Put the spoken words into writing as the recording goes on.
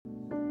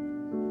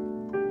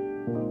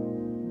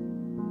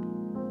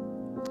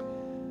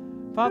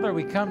Father,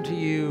 we come to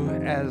you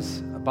as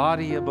a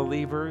body of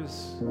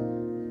believers,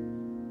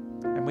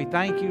 and we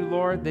thank you,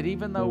 Lord, that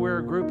even though we're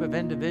a group of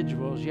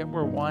individuals, yet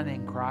we're one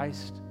in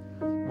Christ.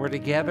 We're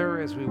together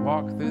as we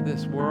walk through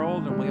this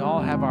world, and we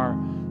all have our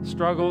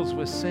struggles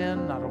with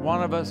sin. Not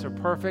one of us are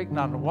perfect.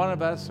 Not one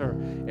of us are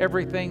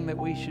everything that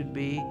we should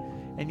be.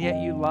 And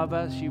yet you love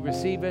us, you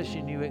receive us,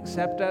 and you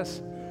accept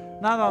us,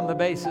 not on the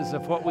basis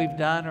of what we've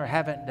done or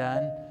haven't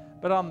done,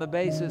 but on the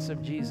basis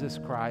of Jesus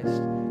Christ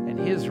and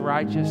His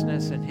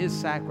righteousness and His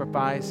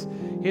sacrifice,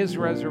 His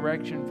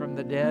resurrection from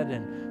the dead.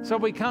 And so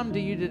we come to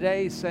you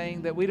today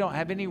saying that we don't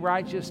have any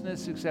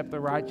righteousness except the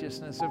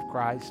righteousness of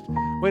Christ.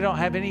 We don't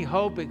have any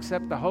hope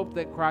except the hope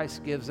that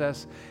Christ gives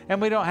us.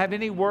 And we don't have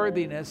any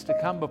worthiness to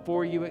come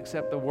before you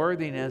except the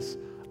worthiness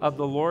of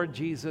the Lord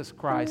Jesus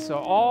Christ. So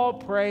all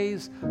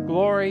praise,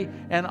 glory,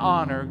 and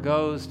honor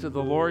goes to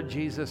the Lord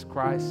Jesus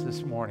Christ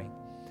this morning.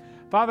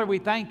 Father, we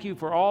thank you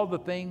for all the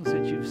things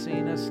that you've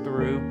seen us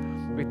through.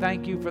 We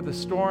thank you for the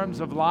storms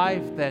of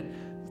life that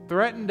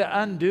threatened to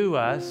undo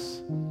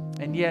us,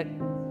 and yet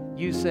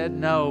you said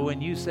no,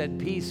 and you said,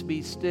 peace,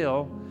 be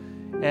still,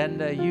 and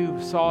you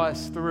saw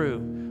us through.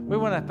 We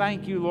want to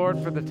thank you,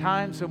 Lord, for the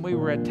times when we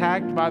were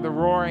attacked by the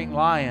roaring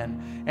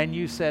lion, and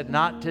you said,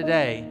 not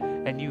today,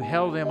 and you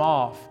held him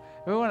off.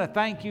 We want to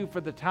thank you for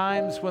the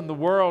times when the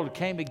world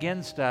came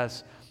against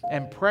us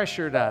and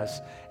pressured us,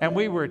 and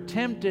we were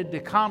tempted to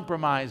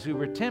compromise. We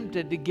were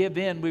tempted to give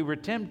in. We were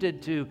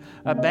tempted to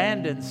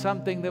abandon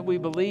something that we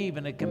believe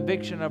in, a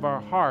conviction of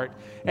our heart,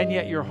 and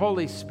yet your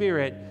Holy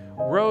Spirit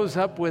rose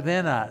up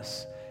within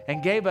us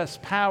and gave us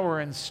power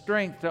and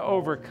strength to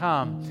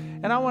overcome.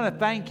 And I want to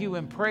thank you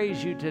and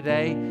praise you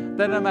today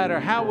that no matter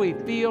how we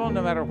feel,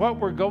 no matter what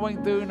we're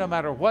going through, no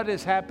matter what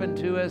has happened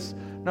to us,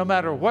 no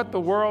matter what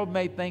the world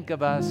may think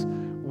of us,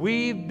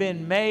 we've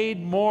been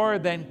made more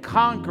than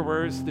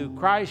conquerors through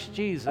Christ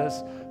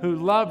Jesus, who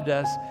loved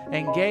us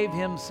and gave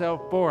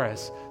himself for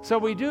us. So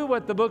we do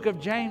what the book of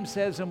James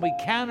says, and we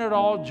count it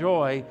all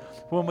joy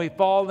when we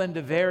fall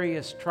into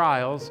various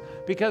trials,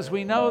 because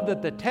we know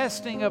that the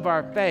testing of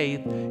our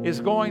faith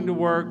is going to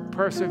work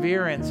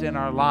perseverance in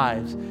our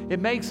lives. It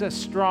makes us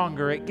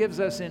stronger. It gives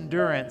us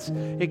endurance.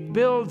 It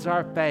builds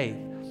our faith.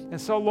 And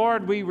so,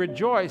 Lord, we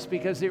rejoice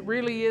because it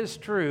really is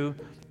true.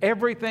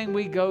 Everything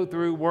we go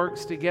through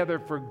works together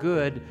for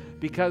good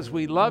because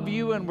we love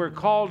you and we're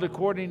called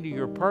according to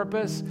your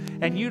purpose,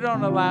 and you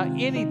don't allow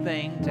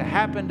anything to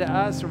happen to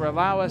us or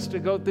allow us to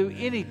go through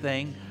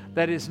anything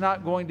that is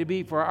not going to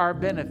be for our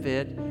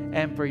benefit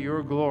and for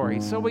your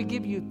glory. So we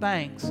give you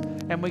thanks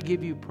and we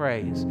give you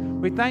praise.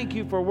 We thank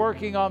you for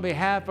working on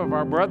behalf of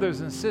our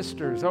brothers and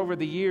sisters over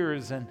the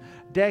years and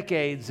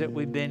decades that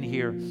we've been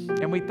here.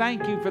 And we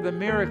thank you for the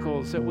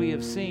miracles that we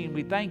have seen.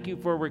 We thank you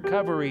for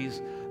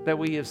recoveries that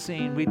we have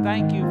seen. We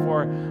thank you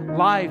for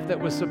life that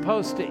was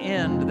supposed to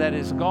end that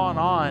has gone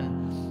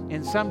on,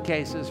 in some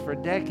cases, for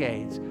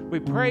decades. We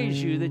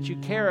praise you that you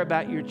care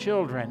about your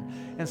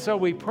children. And so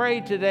we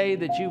pray today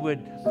that you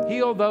would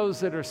heal those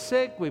that are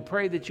sick. We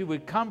pray that you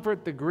would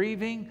comfort the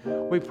grieving.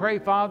 We pray,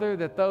 Father,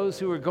 that those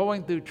who are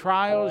going through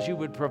trials, you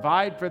would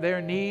provide for their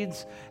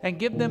needs and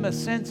give them a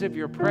sense of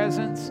your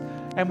presence.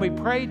 And we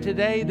pray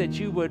today that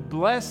you would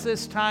bless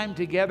this time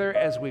together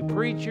as we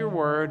preach your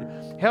word.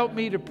 Help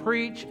me to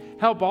preach.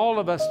 Help all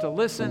of us to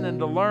listen and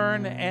to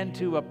learn and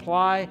to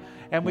apply.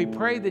 And we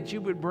pray that you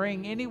would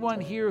bring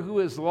anyone here who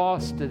is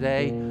lost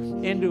today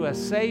into a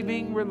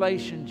saving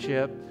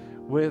relationship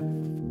with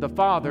the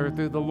Father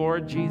through the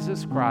Lord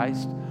Jesus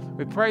Christ.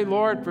 We pray,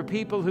 Lord, for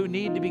people who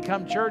need to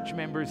become church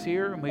members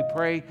here, and we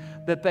pray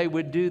that they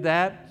would do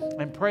that,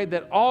 and pray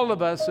that all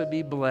of us would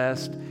be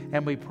blessed.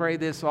 And we pray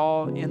this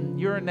all in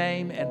your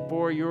name and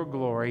for your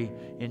glory.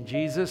 In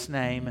Jesus'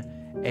 name,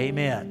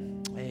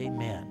 amen.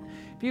 Amen.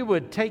 If you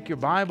would take your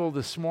Bible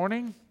this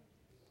morning,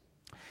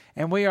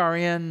 and we are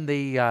in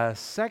the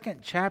second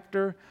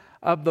chapter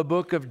of the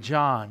book of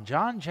John,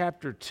 John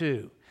chapter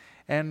 2.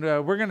 And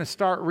we're going to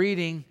start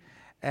reading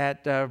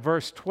at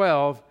verse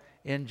 12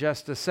 in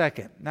just a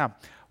second. Now,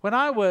 when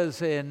I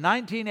was in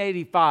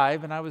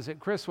 1985, and I was at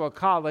Criswell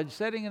College,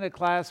 sitting in a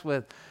class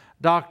with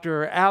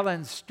Dr.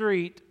 Alan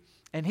Street,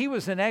 and he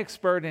was an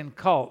expert in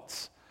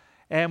cults.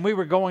 And we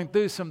were going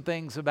through some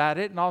things about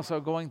it and also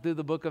going through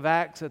the book of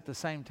Acts at the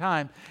same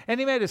time. And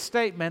he made a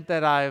statement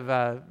that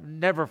I've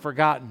never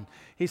forgotten.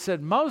 He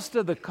said, most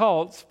of the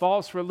cults,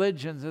 false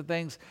religions and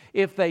things,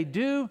 if they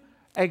do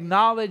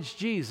acknowledge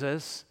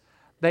Jesus,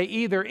 they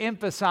either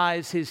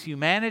emphasize his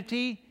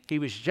humanity, he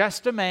was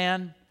just a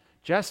man,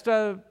 just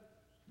a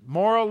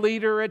moral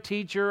leader, a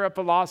teacher, a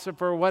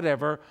philosopher,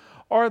 whatever,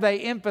 or they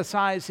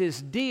emphasize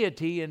his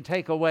deity and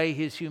take away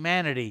his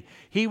humanity.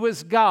 He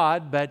was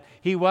God, but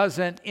he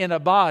wasn't in a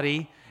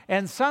body.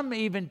 And some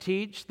even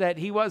teach that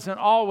he wasn't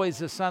always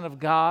the Son of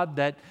God,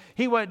 that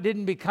he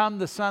didn't become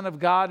the Son of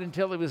God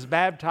until he was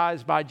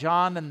baptized by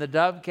John and the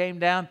dove came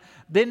down.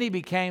 Then he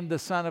became the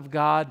Son of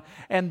God.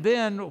 And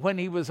then when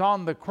he was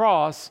on the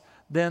cross,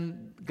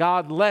 then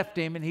God left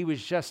him and he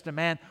was just a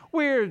man.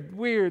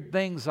 Weird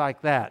things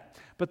like that.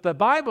 But the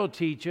Bible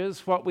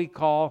teaches what we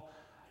call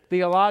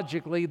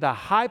theologically the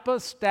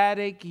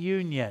hypostatic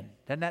union.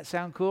 Doesn't that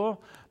sound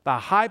cool? The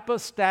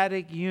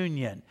hypostatic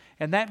union.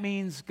 And that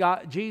means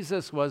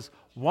Jesus was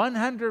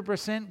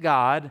 100%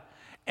 God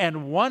and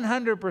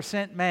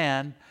 100%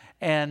 man,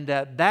 and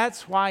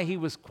that's why he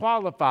was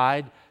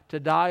qualified to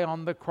die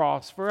on the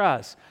cross for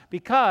us.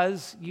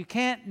 Because you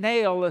can't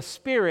nail a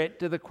spirit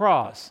to the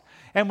cross.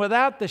 And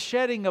without the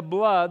shedding of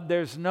blood,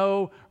 there's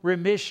no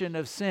remission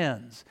of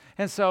sins.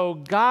 And so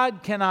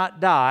God cannot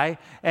die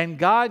and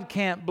God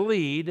can't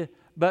bleed,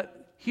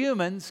 but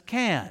humans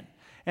can.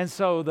 And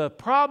so the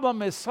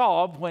problem is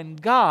solved when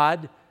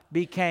God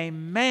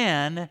became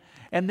man,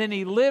 and then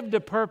he lived a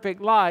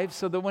perfect life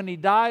so that when he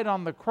died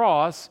on the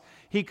cross,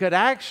 he could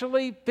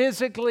actually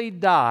physically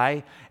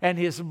die, and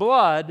his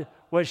blood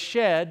was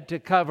shed to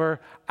cover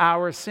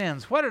our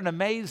sins. What an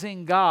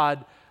amazing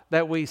God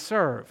that we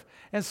serve.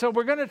 And so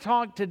we're going to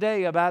talk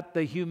today about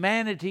the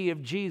humanity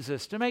of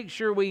Jesus to make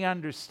sure we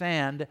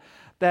understand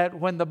that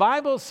when the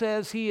Bible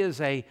says he is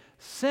a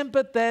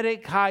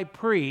sympathetic high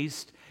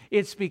priest,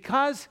 it's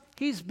because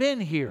he's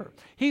been here.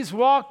 He's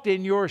walked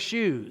in your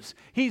shoes.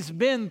 He's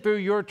been through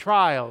your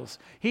trials.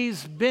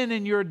 He's been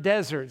in your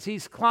deserts.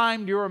 He's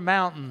climbed your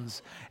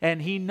mountains.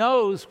 And he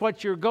knows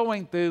what you're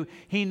going through.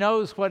 He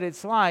knows what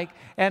it's like.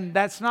 And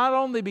that's not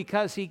only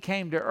because he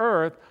came to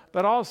earth,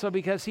 but also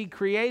because he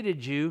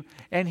created you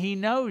and he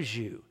knows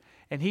you.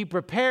 And he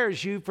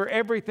prepares you for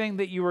everything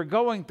that you are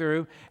going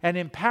through and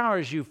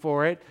empowers you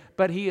for it.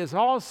 But he has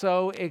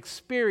also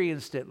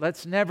experienced it.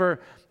 Let's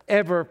never,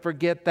 ever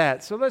forget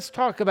that. So let's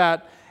talk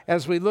about,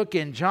 as we look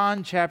in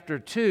John chapter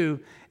 2,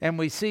 and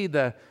we see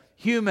the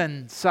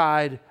human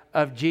side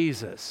of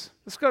Jesus.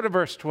 Let's go to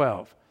verse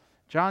 12.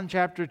 John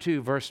chapter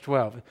 2, verse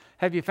 12.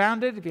 Have you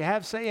found it? If you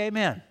have, say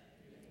amen.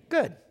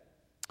 Good.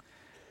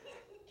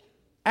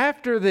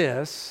 After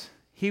this,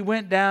 he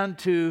went down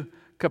to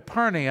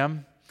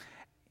Capernaum.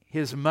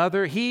 His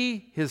mother,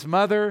 his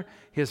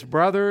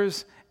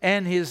brothers,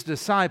 and his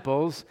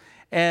disciples,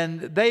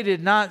 and they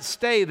did not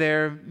stay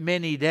there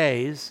many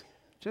days,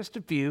 just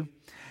a few.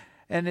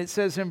 And it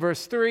says in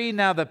verse 3,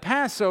 now the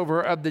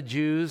Passover of the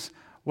Jews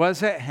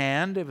was at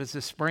hand. It was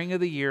the spring of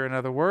the year, in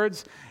other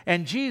words.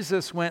 And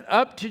Jesus went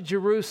up to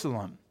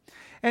Jerusalem.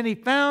 And he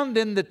found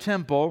in the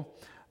temple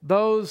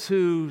those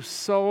who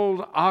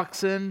sold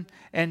oxen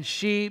and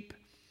sheep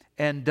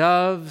and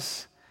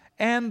doves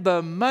and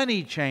the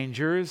money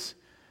changers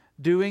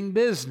doing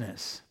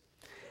business.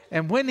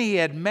 And when he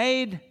had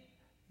made,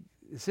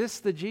 is this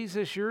the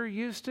Jesus you're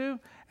used to?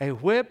 A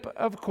whip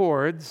of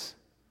cords,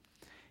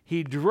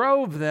 he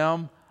drove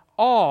them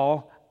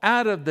all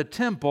out of the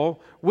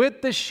temple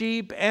with the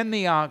sheep and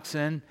the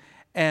oxen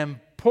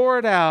and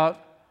poured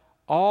out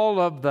all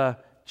of the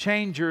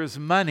changers'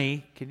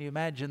 money. Can you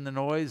imagine the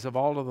noise of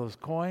all of those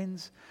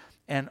coins?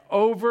 And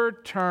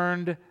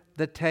overturned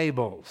the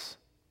tables.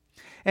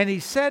 And he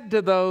said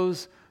to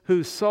those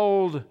who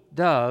sold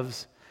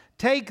doves,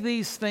 take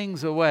these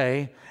things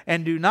away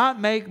and do not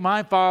make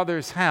my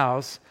Father's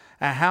house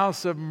a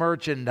house of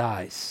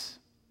merchandise.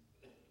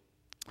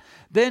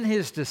 Then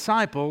his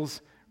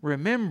disciples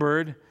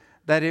remembered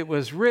that it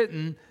was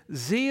written,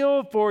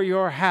 zeal for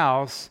your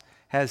house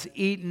has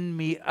eaten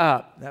me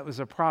up. That was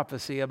a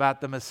prophecy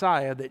about the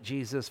Messiah that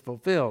Jesus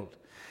fulfilled.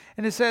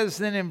 And it says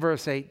then in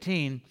verse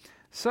 18,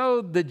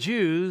 so the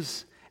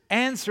Jews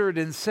answered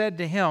and said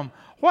to him,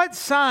 what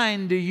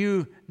sign do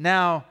you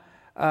now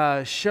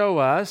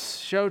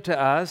show to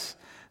us,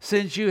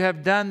 since you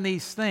have done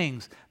these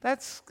things?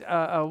 That's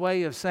a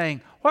way of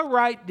saying, what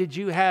right did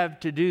you have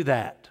to do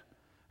that?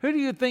 Who do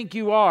you think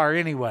you are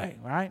anyway,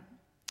 right?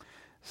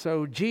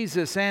 So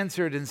Jesus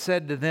answered and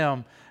said to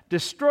them,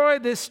 destroy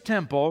this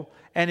temple,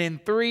 and in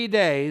 3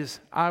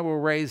 days I will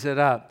raise it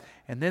up.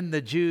 And then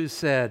the Jews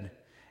said,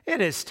 it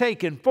has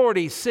taken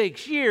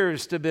 46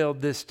 years to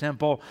build this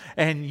temple,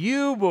 and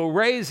you will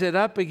raise it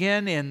up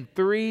again in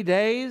 3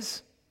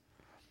 days?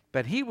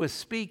 But he was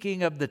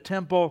speaking of the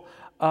temple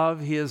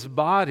of his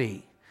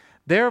body.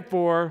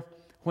 Therefore,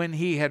 when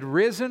he had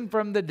risen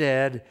from the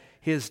dead,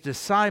 his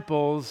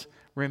disciples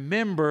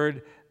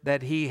remembered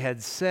that he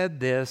had said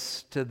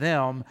this to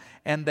them,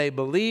 and they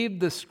believed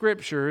the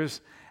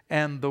scriptures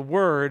and the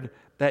word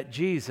that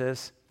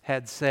Jesus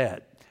had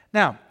said.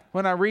 Now,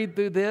 when I read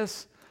through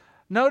this,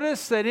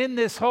 notice that in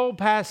this whole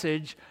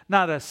passage,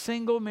 not a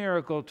single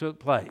miracle took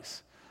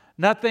place.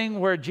 Nothing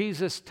where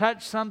Jesus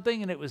touched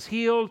something and it was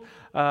healed,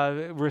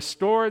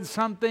 restored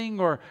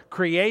something, or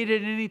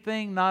created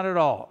anything, not at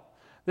all.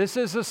 This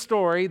is a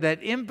story that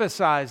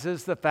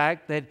emphasizes the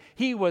fact that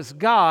he was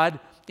God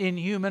in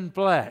human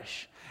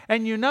flesh.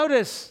 And you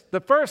notice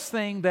the first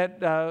thing that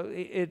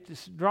it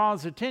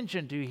draws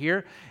attention to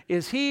here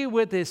is he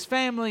with his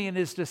family and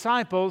his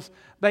disciples,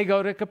 they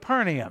go to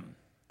Capernaum.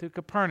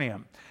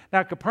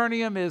 Now,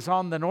 Capernaum is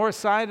on the north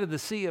side of the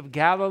Sea of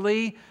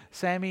Galilee.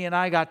 Sammy and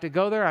I got to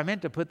go there. I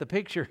meant to put the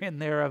picture in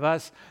there of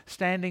us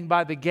standing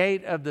by the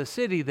gate of the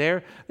city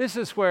there. This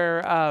is where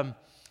a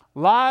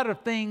lot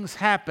of things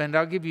happened.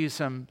 I'll give you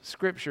some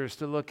scriptures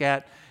to look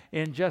at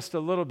in just a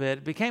little bit.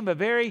 It became a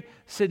very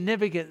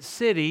significant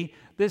city.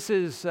 This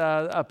is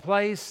a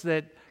place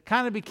that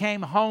kind of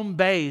became home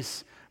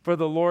base for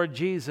the Lord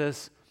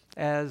Jesus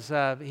as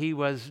he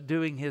was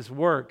doing his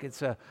work.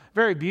 It's a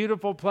very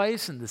beautiful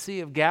place, and the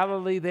Sea of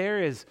Galilee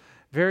there is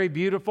very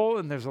beautiful,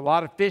 and there's a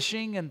lot of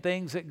fishing and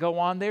things that go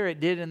on there. It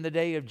did in the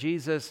day of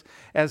Jesus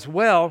as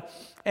well.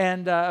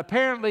 And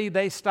apparently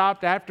they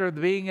stopped after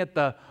being at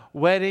the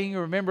wedding.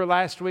 Remember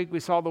last week we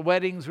saw the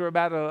weddings were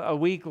about a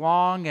week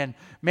long, and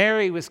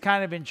Mary was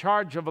kind of in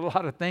charge of a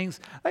lot of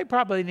things. They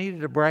probably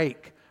needed a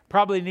break,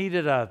 probably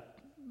needed a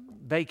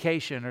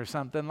vacation or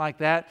something like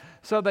that.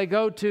 So they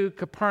go to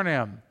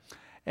Capernaum.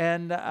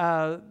 And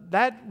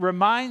that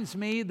reminds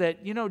me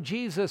that, you know,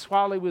 Jesus,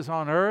 while he was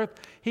on earth,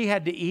 he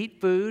had to eat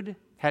food,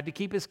 had to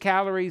keep his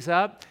calories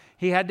up.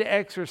 He had to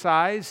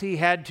exercise. He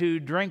had to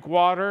drink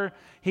water.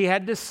 He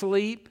had to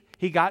sleep.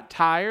 He got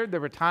tired. There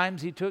were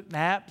times he took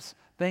naps,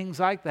 things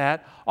like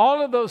that.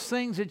 All of those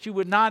things that you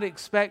would not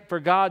expect for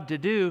God to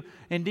do.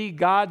 Indeed,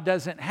 God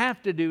doesn't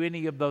have to do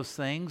any of those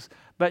things.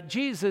 But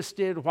Jesus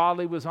did while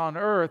he was on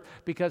earth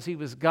because he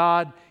was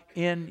God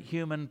in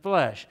human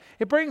flesh.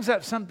 It brings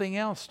up something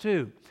else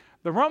too.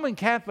 The Roman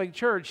Catholic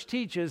Church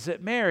teaches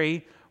that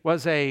Mary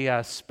was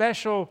a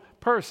special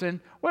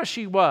person. Well,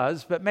 she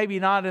was, but maybe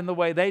not in the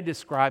way they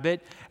describe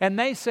it. And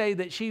they say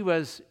that she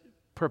was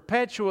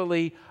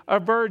perpetually a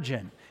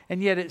virgin.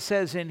 And yet it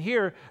says in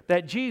here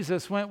that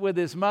Jesus went with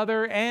his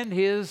mother and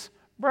his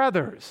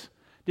brothers.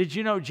 Did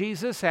you know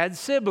Jesus had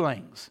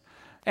siblings?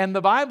 And the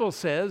Bible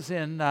says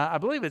in, I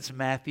believe it's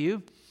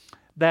Matthew,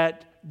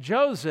 that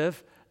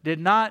Joseph did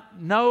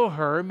not know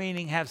her,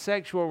 meaning have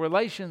sexual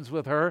relations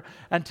with her,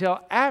 until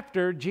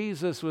after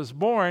Jesus was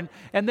born.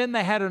 And then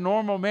they had a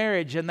normal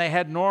marriage, and they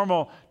had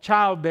normal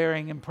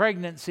childbearing and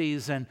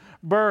pregnancies and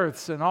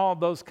births and all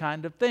those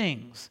kind of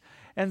things.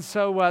 And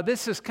so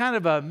this is kind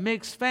of a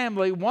mixed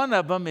family. One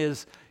of them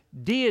is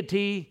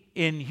deity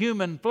in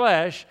human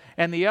flesh,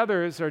 and the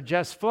others are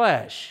just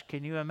flesh.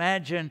 Can you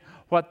imagine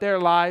what their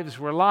lives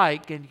were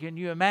like? And can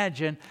you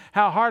imagine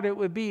how hard it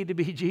would be to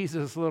be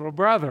Jesus' little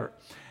brother?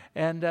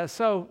 And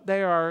so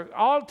they are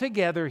all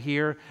together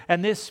here,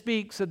 and this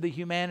speaks of the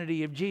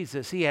humanity of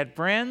Jesus. He had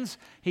friends,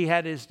 he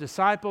had his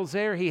disciples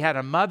there, he had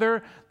a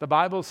mother, the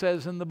Bible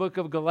says in the book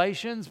of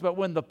Galatians, but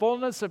when the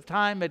fullness of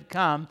time had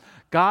come,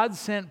 God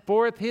sent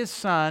forth his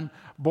Son,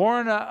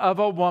 born of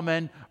a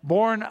woman,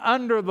 born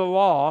under the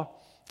law,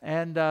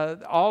 and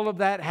all of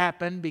that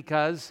happened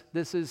because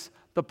this is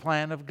the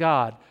plan of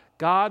God.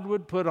 God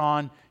would put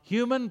on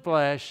human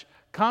flesh,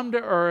 come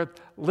to earth,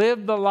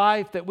 live the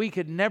life that we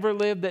could never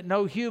live, that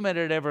no human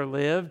had ever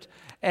lived,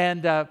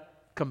 and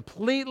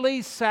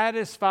completely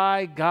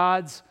satisfy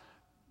God's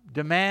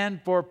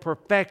demand for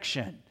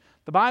perfection.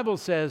 The Bible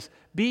says,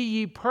 "Be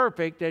ye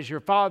perfect as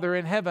your Father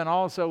in heaven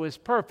also is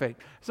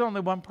perfect." There's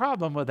only one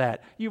problem with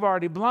that. You've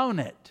already blown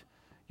it.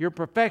 Your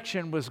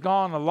perfection was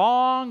gone a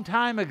long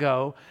time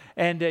ago,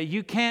 and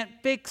you can't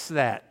fix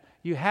that.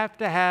 You have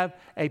to have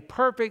a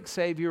perfect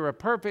Savior, a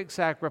perfect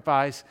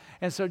sacrifice.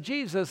 And so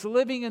Jesus,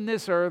 living in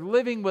this earth,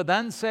 living with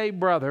unsaved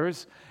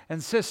brothers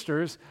and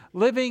sisters,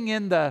 living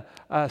in the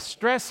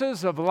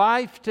stresses of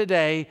life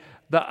today,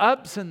 the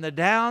ups and the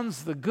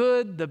downs, the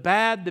good, the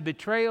bad, the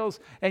betrayals,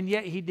 and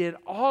yet he did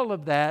all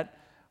of that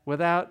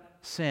without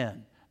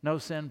sin. No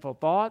sinful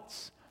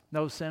thoughts,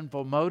 no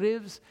sinful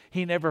motives.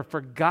 He never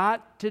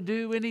forgot to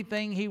do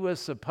anything he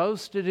was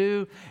supposed to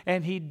do,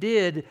 and he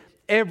did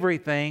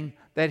everything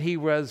that he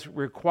was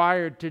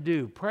required to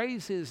do.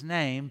 Praise his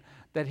name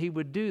that he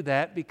would do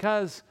that,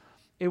 because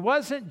it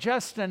wasn't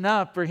just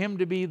enough for him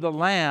to be the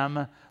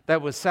lamb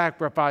that was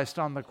sacrificed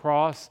on the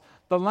cross.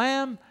 The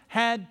lamb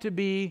had to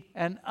be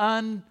an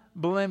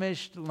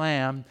unblemished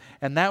lamb,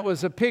 and that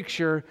was a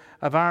picture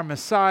of our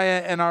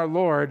Messiah and our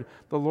Lord,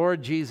 the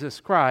Lord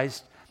Jesus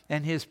Christ,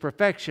 and his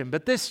perfection.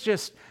 But these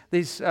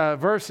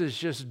verses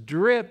just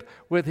drip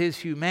with his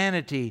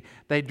humanity.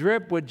 They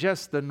drip with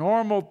just the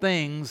normal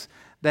things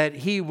that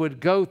he would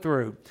go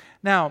through.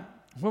 Now,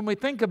 when we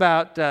think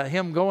about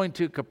him going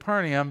to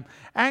Capernaum,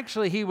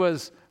 actually he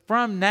was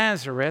from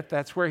Nazareth.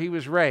 That's where he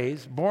was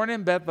raised, born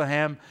in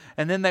Bethlehem,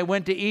 and then they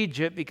went to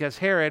Egypt because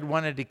Herod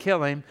wanted to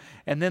kill him,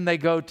 and then they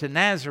go to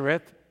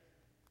Nazareth.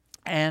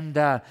 And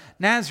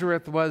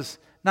Nazareth was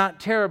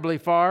not terribly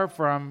far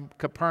from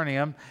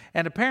Capernaum,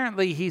 and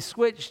apparently he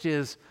switched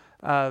his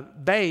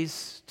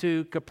base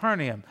to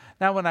Capernaum.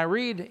 Now, when I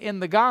read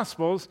in the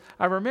Gospels,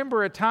 I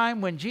remember a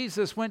time when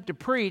Jesus went to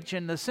preach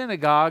in the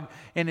synagogue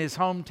in his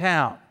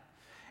hometown.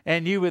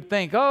 And you would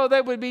think, oh,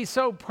 they would be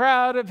so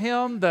proud of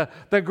him.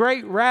 The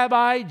great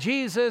rabbi,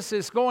 Jesus,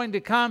 is going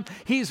to come.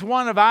 He's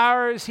one of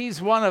ours.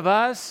 He's one of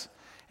us.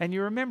 And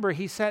you remember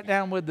he sat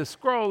down with the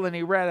scroll and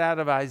he read out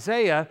of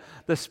Isaiah,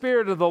 "The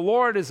Spirit of the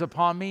Lord is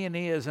upon me, and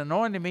he has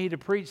anointed me to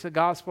preach the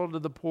gospel to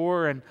the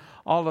poor," and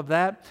all of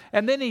that.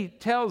 And then he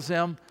tells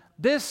them,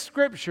 "This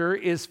scripture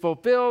is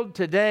fulfilled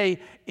today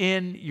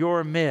in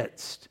your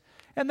midst."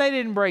 And they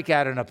didn't break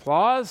out in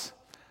applause.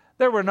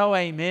 There were no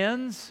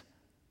amens,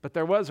 but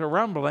there was a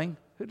rumbling.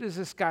 Who does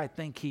this guy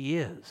think he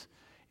is?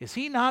 Is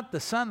he not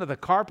the son of the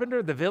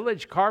carpenter, the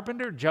village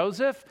carpenter,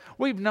 Joseph?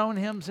 We've known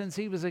him since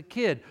he was a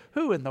kid.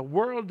 Who in the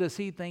world does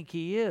he think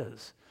he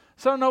is?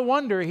 So no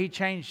wonder he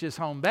changed his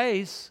home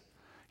base.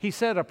 He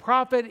said a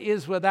prophet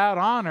is without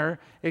honor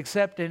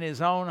except in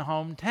his own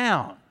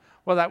hometown.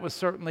 Well, that was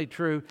certainly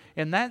true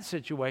in that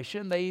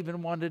situation. They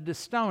even wanted to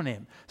stone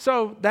him.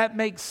 So that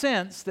makes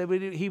sense that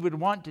he would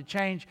want to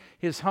change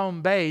his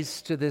home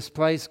base to this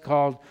place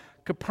called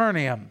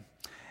Capernaum.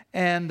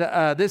 And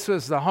this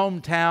was the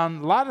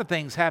hometown. A lot of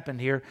things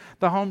happened here.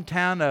 The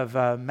hometown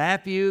of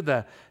Matthew,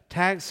 the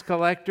tax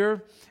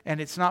collector,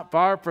 and it's not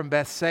far from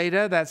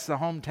Bethsaida. That's the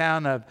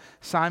hometown of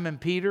Simon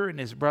Peter and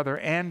his brother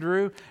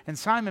Andrew. And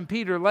Simon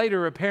Peter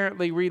later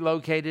apparently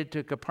relocated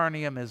to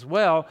Capernaum as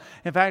well.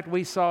 In fact,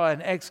 we saw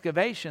an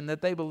excavation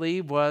that they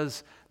believe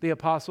was the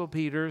Apostle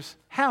Peter's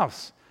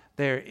house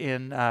there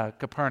in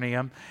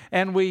Capernaum.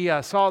 And we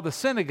saw the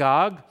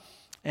synagogue.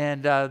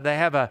 And they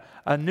have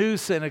a new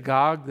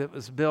synagogue that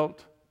was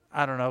built,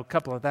 I don't know, a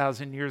couple of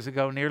thousand years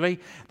ago nearly,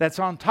 that's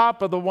on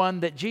top of the one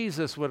that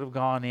Jesus would have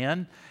gone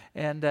in.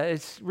 And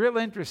it's real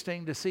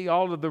interesting to see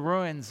all of the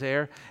ruins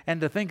there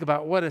and to think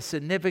about what a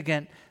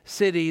significant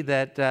city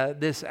that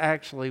this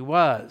actually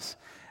was.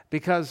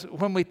 Because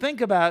when we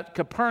think about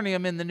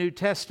Capernaum in the New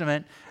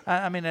Testament,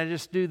 I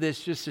just do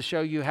this just to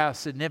show you how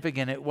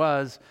significant it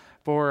was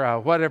for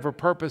whatever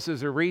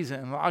purposes or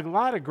reason. A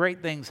lot of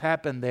great things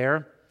happened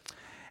there.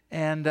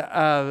 And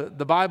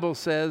the Bible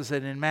says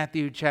that in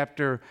Matthew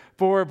chapter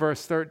 4,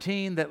 verse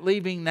 13, that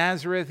leaving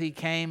Nazareth, he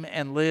came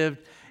and lived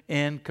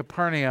in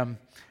Capernaum,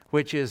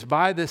 which is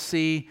by the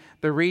sea,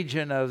 the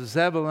region of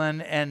Zebulun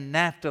and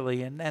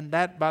Naphtali. And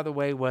that, by the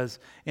way, was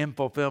in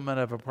fulfillment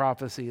of a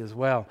prophecy as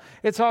well.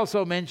 It's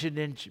also mentioned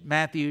in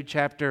Matthew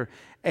chapter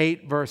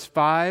 8, verse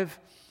 5,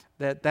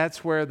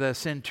 that's where the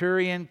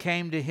centurion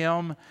came to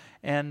him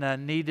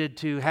and needed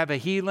to have a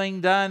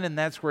healing done, and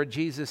that's where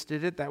Jesus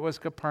did it. That was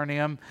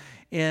Capernaum.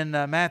 In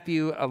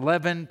Matthew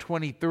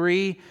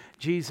 11:23,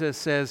 Jesus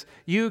says,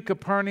 "You,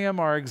 Capernaum,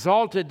 are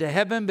exalted to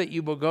heaven, but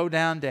you will go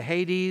down to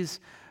Hades.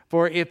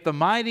 For if the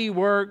mighty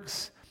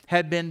works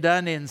had been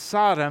done in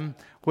Sodom,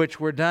 which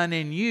were done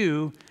in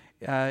you,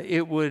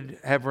 it would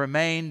have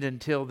remained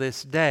until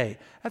this day."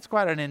 That's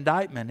quite an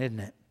indictment, isn't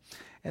it?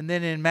 And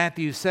then in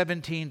Matthew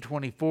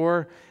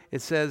 17:24,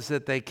 it says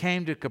that they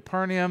came to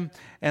Capernaum,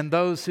 and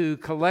those who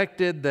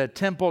collected the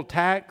temple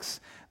tax,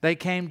 they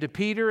came to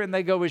Peter and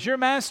they go, "Is your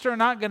master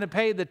not going to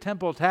pay the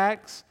temple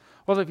tax?"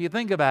 Well, if you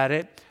think about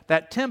it,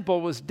 that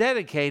temple was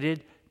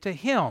dedicated to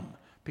him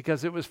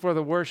because it was for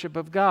the worship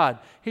of God.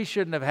 He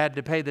shouldn't have had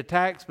to pay the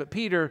tax, but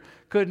Peter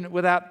couldn't,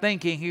 without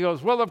thinking, he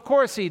goes, "Well, of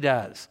course he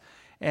does."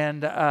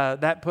 And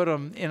that put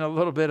him in a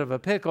little bit of a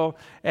pickle.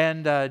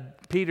 And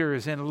Peter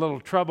is in a little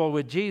trouble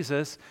with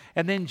Jesus.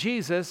 And then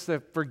Jesus, the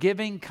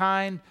forgiving,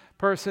 kind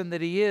person that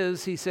he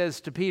is, he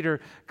says to Peter,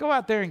 "Go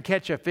out there and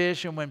catch a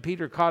fish." And when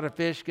Peter caught a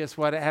fish, guess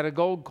what? It had a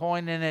gold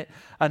coin in it,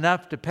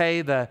 enough to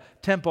pay the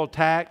temple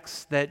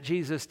tax that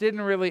Jesus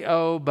didn't really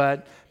owe,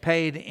 but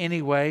paid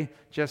anyway,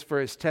 just for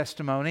his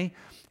testimony.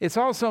 It's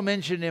also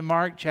mentioned in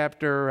Mark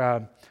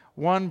chapter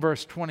 1,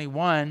 verse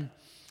 21.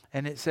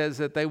 And it says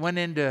that they went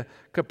into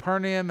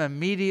Capernaum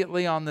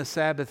immediately on the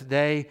Sabbath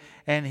day,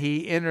 and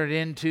he entered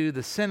into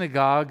the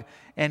synagogue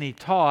and he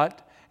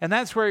taught. And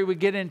that's where he would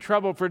get in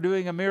trouble for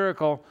doing a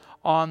miracle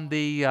on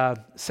the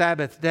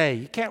Sabbath day.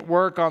 You can't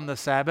work on the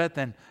Sabbath,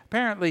 and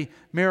apparently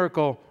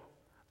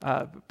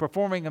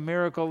performing a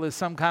miracle is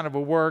some kind of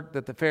a work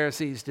that the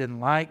Pharisees didn't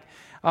like.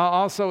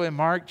 Also in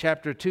Mark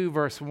chapter 2,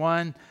 verse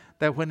 1,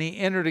 that when he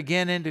entered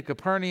again into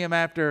Capernaum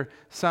after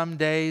some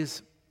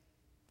days,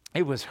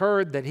 it was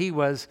heard that he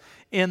was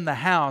in the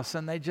house,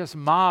 and they just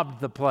mobbed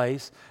the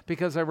place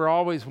because they were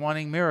always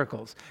wanting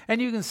miracles. And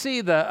you can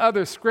see the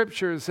other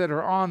scriptures that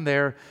are on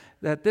there,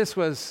 that this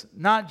was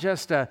not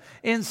just an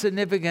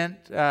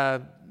insignificant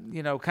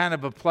kind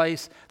of a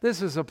place.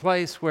 This is a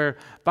place where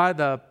by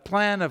the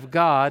plan of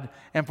God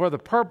and for the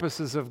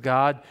purposes of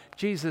God,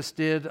 Jesus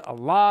did a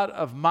lot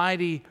of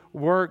mighty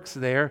works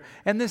there.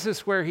 And this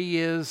is where he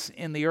is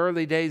in the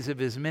early days of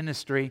his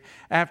ministry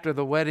after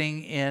the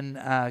wedding in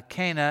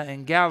Cana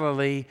in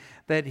Galilee,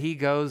 that he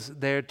goes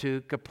there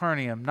to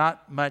Capernaum.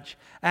 Not much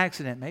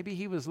accident. Maybe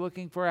he was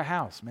looking for a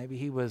house. Maybe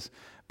he was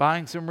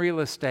buying some real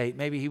estate.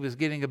 Maybe he was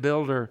getting a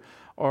builder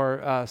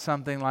or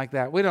something like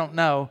that. We don't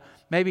know.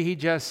 Maybe he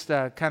just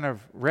kind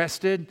of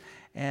rested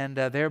and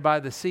there by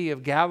the Sea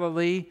of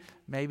Galilee,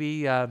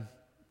 maybe, it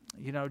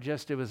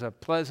was a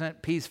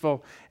pleasant,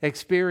 peaceful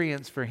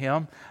experience for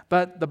him.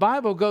 But the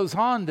Bible goes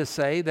on to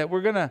say that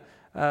we're going to,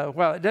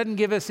 it doesn't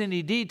give us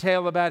any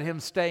detail about him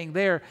staying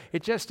there.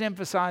 It just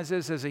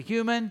emphasizes as a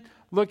human,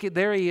 look,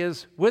 there he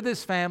is with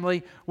his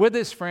family, with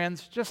his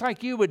friends, just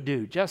like you would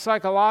do, just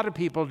like a lot of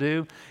people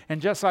do.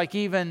 And just like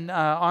even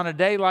on a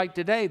day like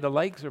today, the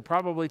lakes are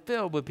probably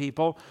filled with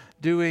people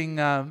doing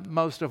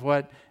most of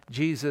what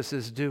Jesus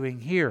is doing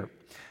here.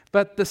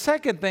 But the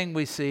second thing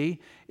we see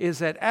is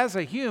that as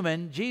a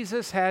human,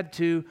 Jesus had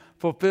to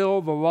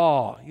fulfill the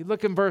law. You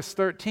look in verse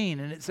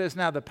 13, and it says,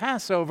 "Now the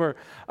Passover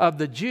of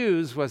the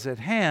Jews was at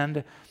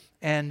hand,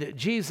 And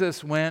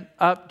Jesus went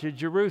up to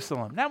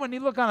Jerusalem. Now, when you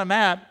look on a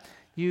map,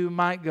 you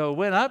might go,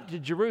 went up to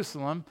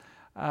Jerusalem.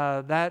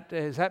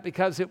 Is that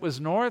because it was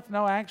north?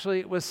 No, actually,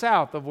 it was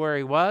south of where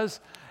he was.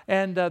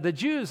 And the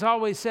Jews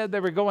always said they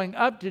were going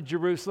up to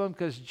Jerusalem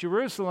because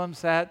Jerusalem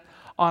sat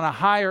on a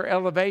higher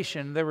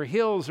elevation. There were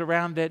hills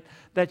around it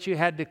that you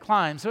had to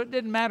climb. So it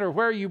didn't matter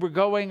where you were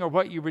going or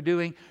what you were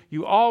doing.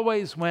 You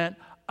always went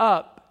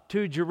up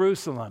to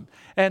Jerusalem.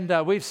 And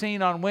we've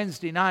seen on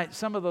Wednesday night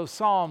some of those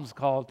psalms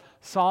called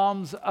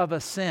Psalms of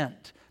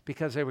Ascent,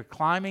 because they were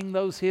climbing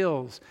those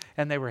hills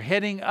and they were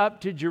heading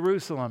up to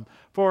Jerusalem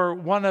for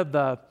one of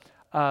the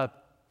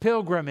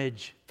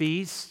pilgrimage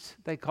feasts,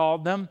 they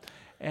called them.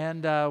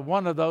 And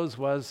one of those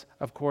was,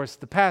 of course,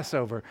 the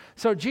Passover.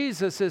 So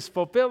Jesus is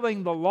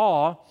fulfilling the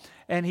law,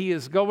 and he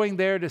is going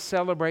there to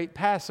celebrate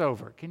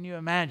Passover. Can you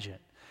imagine?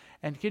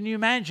 And can you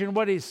imagine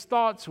what his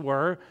thoughts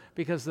were?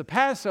 Because the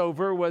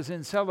Passover was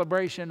in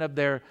celebration of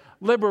their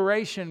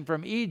liberation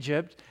from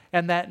Egypt.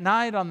 And that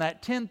night on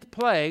that 10th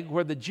plague,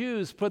 where the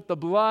Jews put the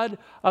blood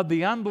of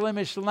the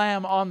unblemished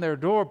lamb on their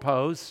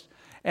doorposts,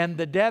 and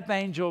the death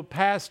angel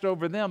passed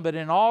over them. But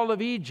in all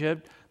of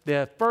Egypt,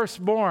 the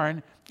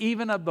firstborn,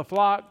 even of the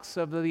flocks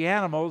of the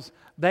animals,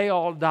 they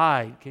all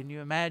died. Can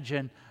you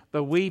imagine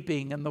the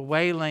weeping and the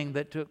wailing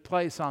that took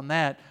place on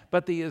that?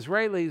 But the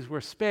Israelis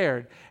were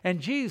spared. And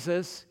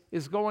Jesus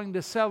is going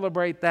to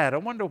celebrate that. I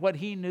wonder what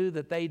he knew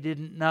that they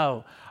didn't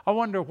know. I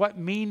wonder what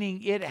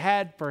meaning it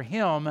had for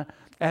him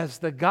as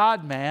the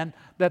God-man,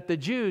 that the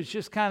Jews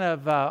just kind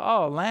of,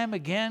 lamb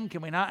again?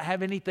 Can we not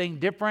have anything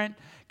different?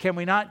 Can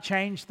we not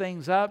change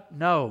things up?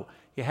 No,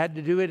 you had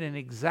to do it in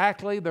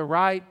exactly the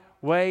right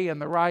way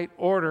and the right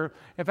order.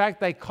 In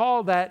fact, they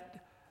call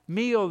that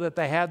meal that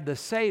they had the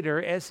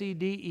Seder,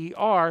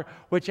 S-E-D-E-R,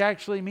 which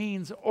actually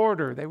means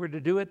order. They were to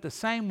do it the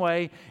same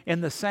way,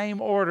 in the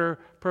same order,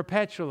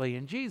 perpetually.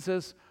 And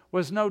Jesus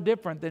was no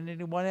different than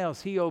anyone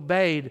else. He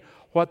obeyed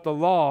what the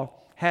law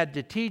had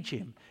to teach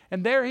him.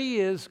 And there he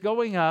is,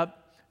 going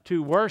up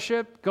to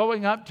worship,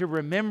 going up to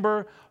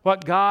remember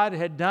what God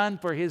had done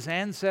for his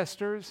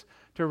ancestors,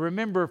 to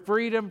remember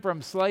freedom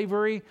from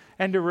slavery,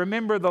 and to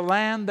remember the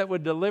land that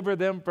would deliver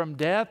them from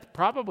death,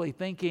 probably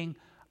thinking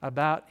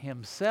about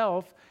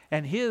himself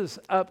and his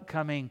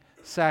upcoming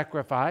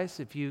sacrifice,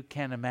 if you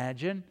can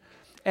imagine.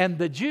 And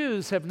the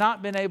Jews have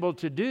not been able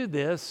to do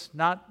this,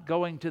 not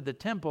going to the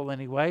temple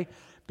anyway,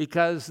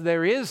 because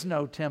there is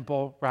no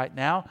temple right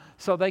now,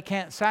 so they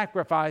can't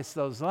sacrifice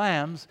those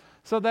lambs.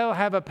 So they'll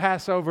have a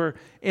Passover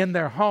in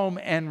their home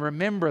and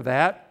remember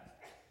that.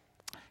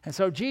 And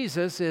so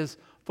Jesus is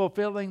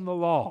fulfilling the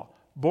law.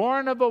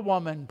 Born of a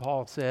woman,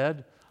 Paul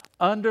said,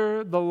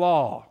 under the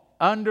law.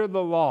 Under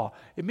the law.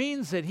 It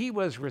means that he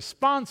was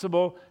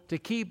responsible to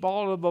keep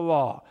all of the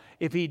law.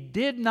 If he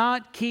did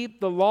not keep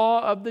the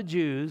law of the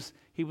Jews,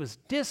 he was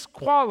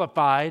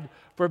disqualified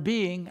for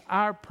being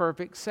our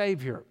perfect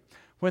Savior.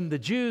 When the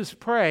Jews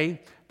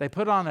pray, they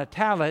put on a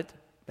tallit,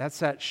 that's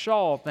that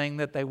shawl thing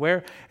that they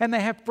wear, and they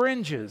have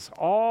fringes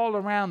all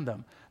around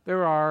them.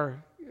 There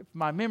are, if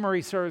my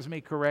memory serves me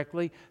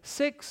correctly,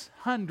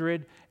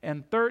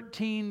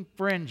 613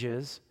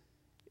 fringes.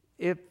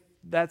 If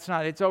that's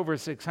not, it's over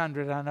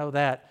 600, I know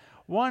that.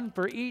 One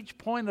for each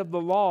point of the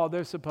law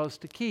they're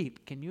supposed to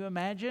keep. Can you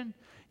imagine?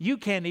 You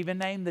can't even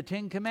name the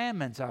 10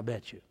 Commandments, I'll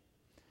bet you.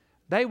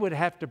 They would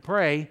have to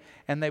pray,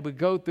 and they would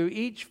go through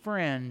each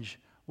fringe,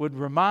 would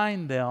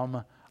remind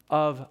them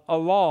of a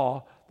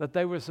law that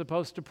they were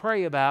supposed to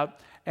pray about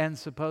and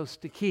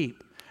supposed to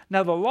keep.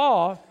 Now, the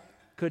law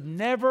could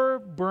never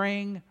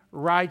bring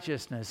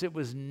righteousness. It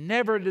was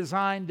never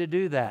designed to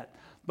do that.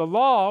 The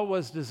law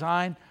was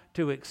designed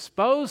to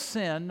expose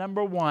sin,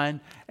 number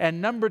one,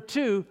 and number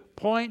two,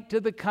 point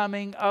to the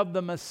coming of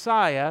the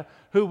Messiah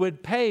who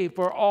would pay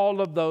for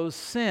all of those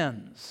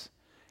sins.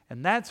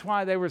 And that's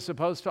why they were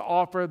supposed to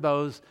offer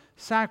those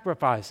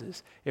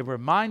sacrifices. It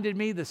reminded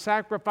me, the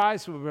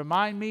sacrifice would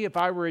remind me, if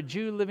I were a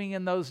Jew living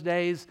in those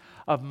days,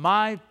 of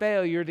my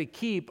failure to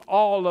keep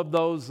all of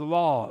those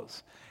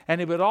laws. And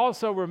it would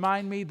also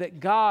remind me that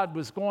God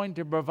was going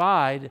to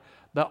provide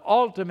the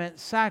ultimate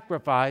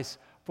sacrifice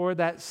for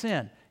that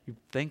sin. You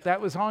think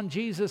that was on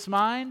Jesus'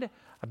 mind?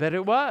 I bet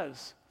it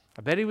was.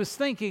 I bet he was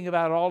thinking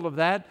about all of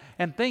that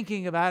and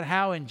thinking about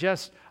how in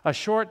just a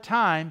short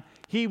time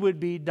he would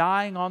be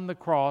dying on the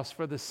cross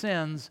for the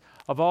sins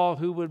of all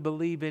who would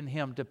believe in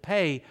him, to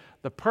pay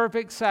the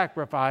perfect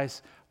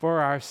sacrifice for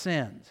our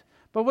sins.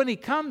 But when he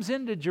comes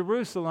into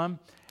Jerusalem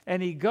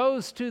and he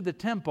goes to the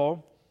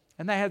temple,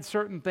 and they had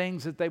certain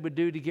things that they would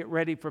do to get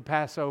ready for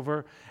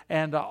Passover,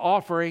 and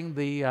offering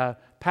the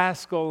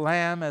paschal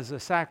lamb as a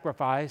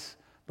sacrifice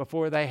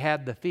before they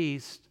had the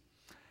feast.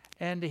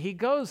 And he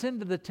goes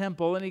into the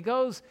temple, and he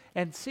goes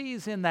and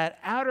sees in that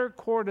outer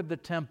court of the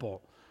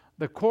temple,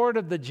 the court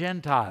of the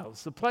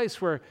Gentiles, the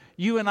place where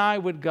you and I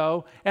would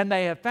go, and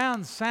they have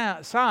found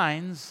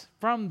signs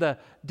from the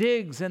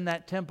digs in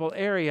that temple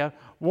area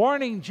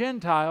warning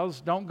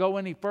Gentiles, don't go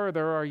any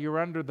further or you're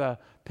under the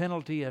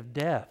penalty of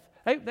death.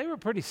 They were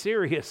pretty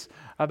serious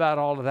about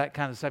all of that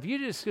kind of stuff. You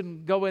just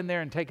couldn't go in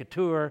there and take a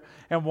tour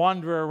and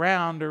wander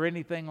around or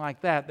anything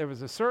like that. There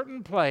was a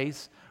certain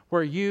place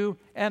where you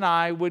and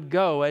I would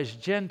go as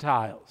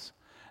Gentiles.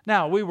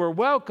 Now, we were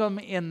welcome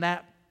in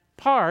that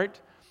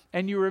part.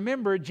 And you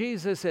remember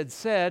Jesus had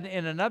said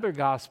in another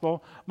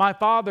gospel, my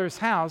Father's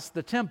house,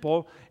 the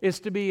temple, is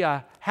to be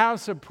a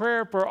house of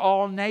prayer for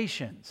all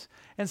nations.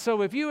 And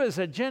so if you as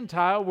a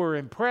Gentile were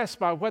impressed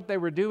by what they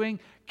were doing,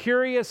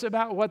 curious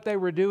about what they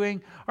were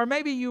doing, or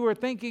maybe you were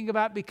thinking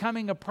about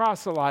becoming a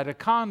proselyte, a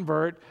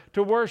convert,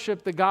 to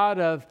worship the God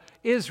of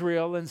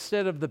Israel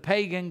instead of the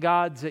pagan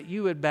gods that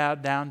you had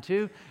bowed down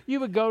to, you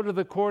would go to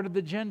the court of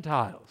the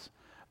Gentiles.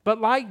 But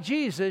like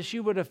Jesus,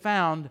 you would have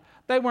found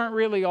they weren't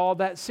really all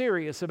that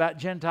serious about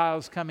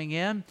Gentiles coming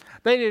in.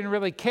 They didn't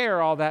really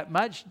care all that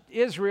much.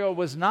 Israel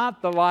was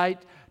not the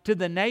light to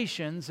the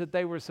nations that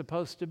they were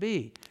supposed to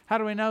be. How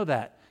do we know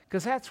that?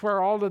 Because that's where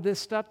all of this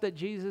stuff that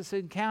Jesus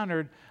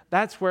encountered,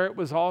 that's where it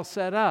was all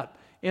set up.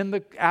 In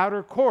the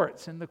outer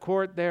courts, in the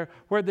court there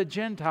where the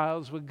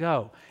Gentiles would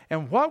go.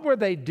 And what were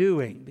they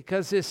doing?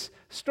 Because this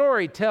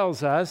story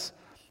tells us,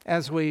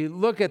 as we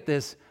look at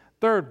this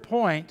third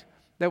point,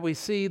 that we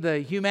see the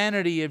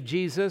humanity of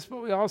Jesus,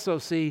 but we also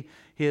see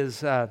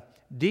his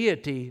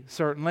deity,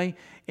 certainly,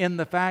 in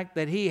the fact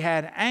that he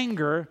had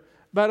anger,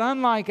 but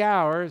unlike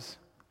ours,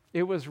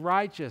 it was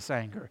righteous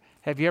anger.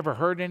 Have you ever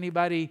heard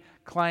anybody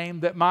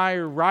claim that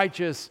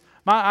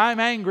I'm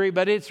angry,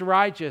 but it's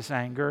righteous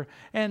anger?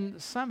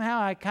 And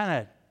somehow I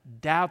kind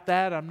of doubt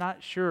that. I'm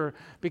not sure,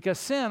 because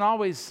sin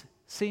always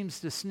seems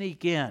to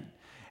sneak in.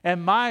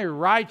 And my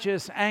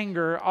righteous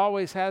anger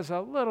always has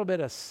a little bit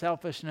of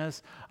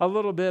selfishness, a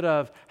little bit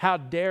of how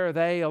dare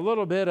they, a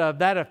little bit of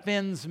that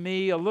offends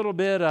me, a little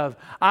bit of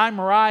I'm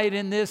right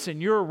in this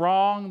and you're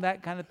wrong,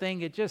 that kind of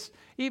thing. It just,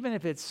 even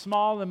if it's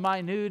small and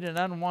minute and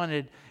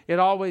unwanted, it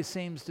always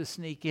seems to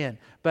sneak in.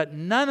 But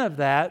none of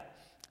that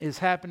is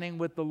happening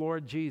with the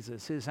Lord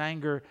Jesus. His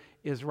anger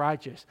is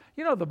righteous.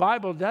 You know, the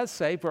Bible does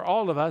say for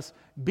all of us,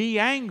 be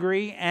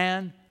angry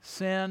and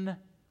sin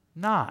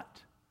not.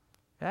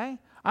 Okay?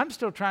 I'm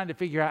still trying to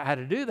figure out how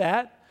to do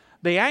that.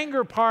 The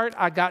anger part,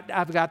 I've got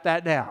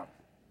that down.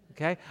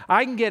 Okay,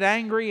 I can get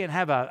angry and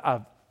have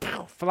a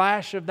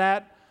flash of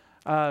that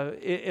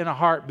in a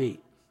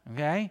heartbeat.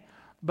 Okay,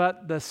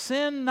 but the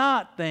sin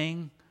not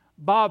thing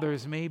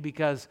bothers me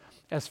because,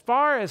 as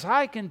far as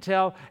I can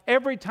tell,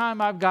 every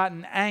time I've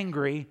gotten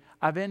angry,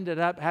 I've ended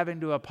up having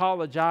to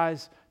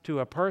apologize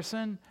to a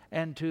person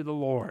and to the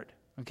Lord.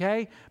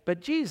 Okay, but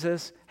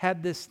Jesus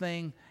had this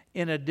thing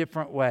in a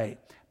different way.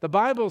 The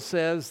Bible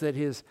says that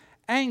his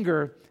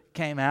anger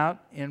came out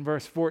in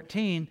verse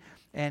 14,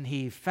 and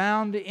he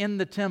found in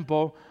the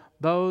temple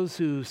those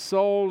who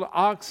sold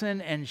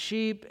oxen and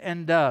sheep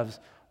and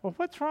doves. Well,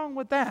 what's wrong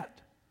with that?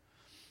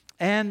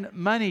 And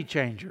money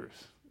changers.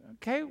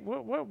 Okay,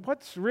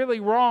 what's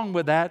really wrong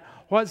with that?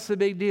 What's the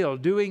big deal?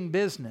 Doing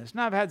business.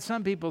 Now, I've had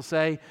some people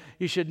say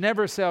you should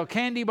never sell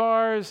candy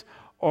bars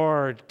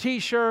or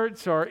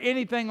T-shirts or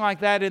anything like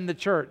that in the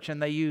church,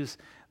 and they use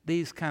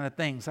these kind of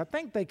things. I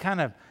think they kind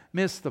of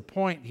miss the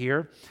point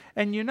here.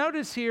 And you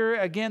notice here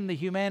again the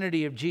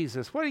humanity of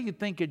Jesus. What do you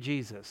think of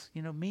Jesus?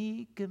 You know,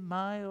 meek and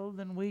mild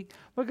and weak.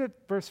 Look at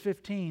verse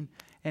 15.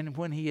 And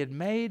when he had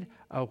made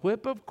a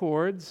whip of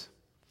cords,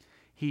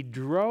 he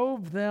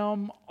drove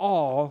them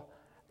all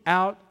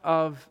out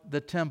of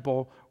the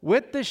temple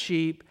with the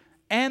sheep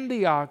and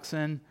the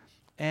oxen,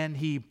 and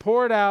he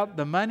poured out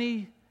the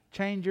money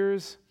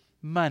changers'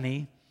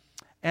 money.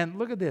 And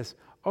look at this,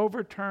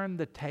 overturned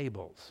the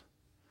tables.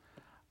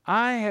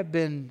 I have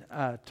been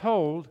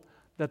told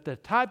that the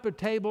type of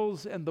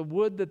tables and the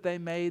wood that they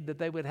made that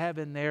they would have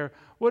in there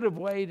would have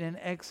weighed in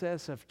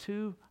excess of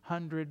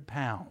 200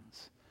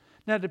 pounds.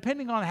 Now,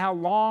 depending on how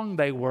long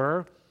they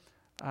were,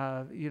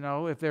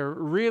 if they're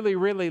really,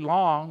 really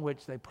long,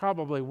 which they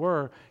probably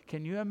were,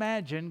 can you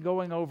imagine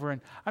going over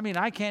and,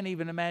 I can't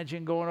even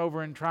imagine going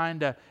over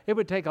and it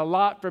would take a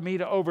lot for me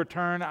to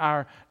overturn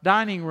our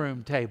dining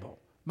room table,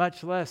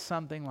 much less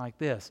something like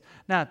this.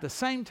 Now, at the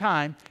same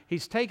time,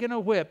 he's taken a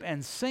whip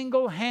and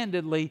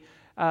single-handedly,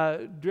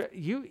 have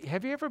you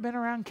ever been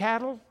around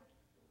cattle?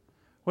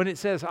 When it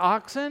says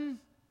oxen,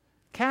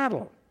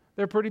 cattle,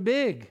 they're pretty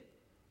big.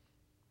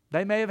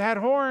 They may have had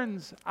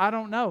horns, I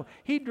don't know.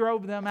 He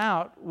drove them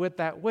out with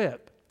that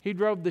whip. He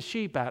drove the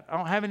sheep out. I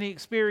don't have any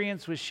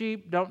experience with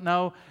sheep, don't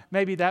know.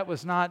 Maybe that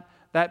was not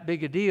that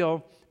big a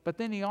deal. But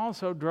then he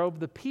also drove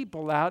the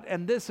people out,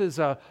 and this is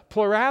a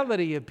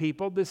plurality of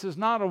people. This is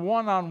not a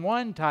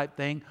one-on-one type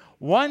thing.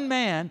 One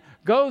man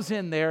goes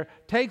in there,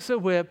 takes a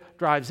whip,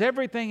 drives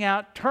everything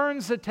out,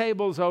 turns the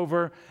tables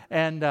over,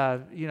 and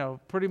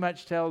pretty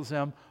much tells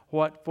them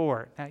what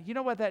for. Now, you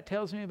know what that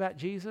tells me about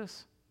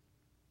Jesus?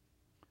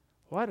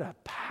 What a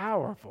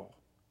powerful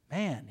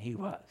man he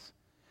was.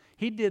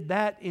 He did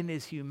that in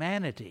his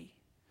humanity.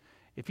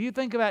 If you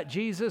think about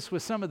Jesus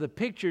with some of the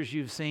pictures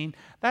you've seen,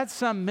 that's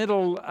some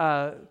Middle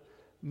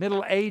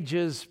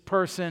Ages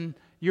person,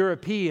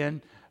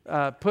 European,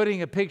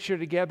 putting a picture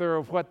together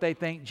of what they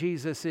think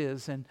Jesus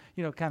is, and,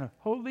 kind of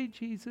holy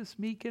Jesus,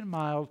 meek and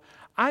mild.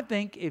 I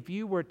think if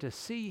you were to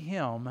see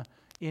him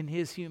in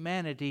his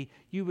humanity,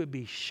 you would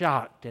be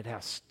shocked at how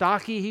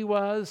stocky he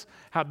was,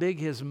 how big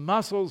his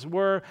muscles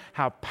were,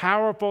 how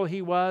powerful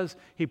he was.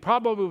 He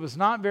probably was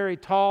not very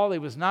tall. He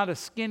was not a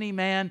skinny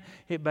man,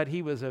 but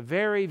he was a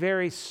very,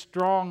 very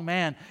strong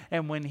man.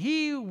 And when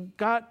he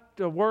got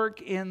to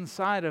work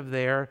inside of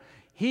there,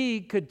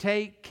 he could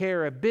take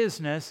care of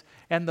business,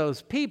 and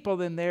those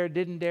people in there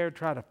didn't dare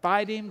try to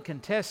fight him,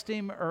 contest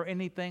him, or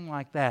anything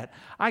like that.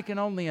 I can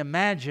only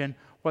imagine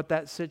what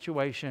that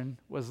situation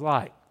was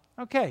like.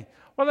 Okay,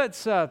 well,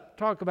 let's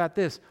talk about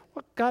this.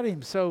 What got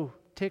him so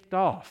ticked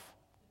off?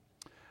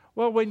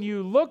 Well, when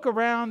you look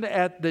around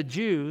at the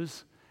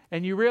Jews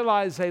and you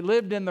realize they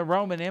lived in the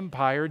Roman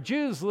Empire,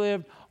 Jews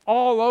lived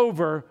all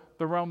over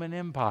the Roman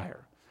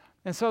Empire.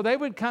 And so they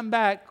would come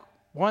back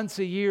once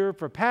a year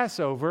for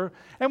Passover.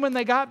 And when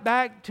they got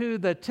back to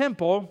the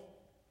temple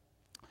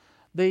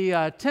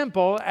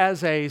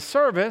as a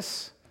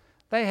service,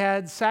 they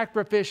had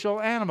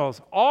sacrificial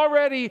animals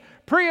already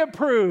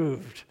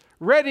pre-approved,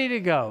 ready to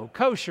go,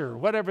 kosher,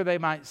 whatever they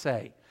might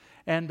say.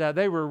 And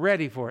they were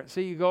ready for it. So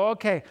you go,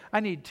 okay, I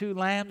need 2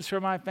 lambs for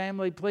my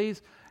family,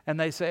 please. And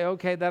they say,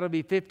 okay, that'll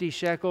be 50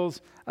 shekels.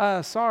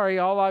 Sorry,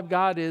 all I've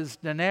got is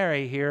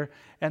denarii here.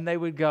 And they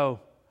would go,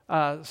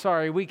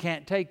 sorry, we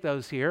can't take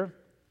those here.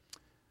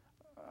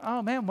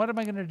 Oh man, what am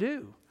I going to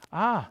do?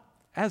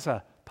 As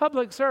a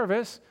public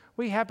service,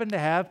 we happen to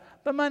have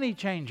the money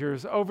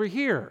changers over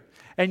here.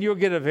 And you'll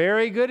get a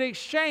very good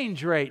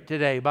exchange rate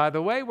today. By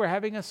the way, we're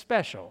having a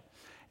special.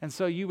 And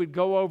so you would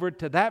go over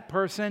to that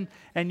person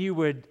and you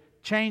would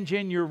change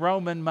in your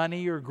Roman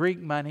money or Greek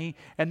money,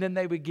 and then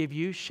they would give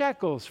you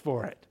shekels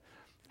for it.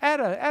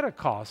 At a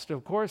cost,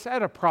 of course,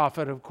 at a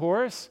profit, of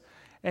course.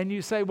 And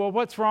you say, well,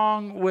 what's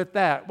wrong with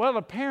that? Well,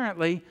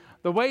 apparently,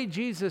 the way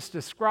Jesus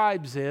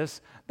describes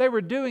this, they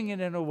were doing it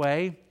in a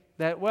way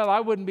that, well, I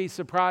wouldn't be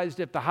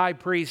surprised if the high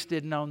priest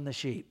didn't own the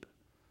sheep.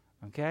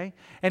 Okay?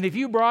 And if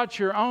you brought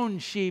your own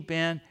sheep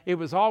in, it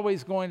was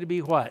always going to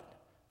be what?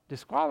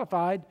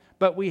 Disqualified.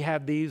 But we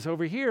have these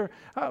over here.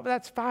 Oh,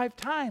 that's 5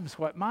 times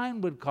what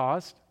mine would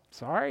cost.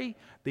 Sorry,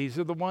 these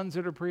are the ones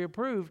that are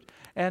pre-approved.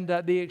 And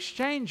the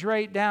exchange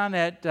rate down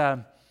at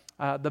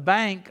the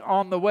bank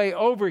on the way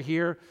over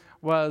here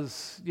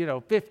was,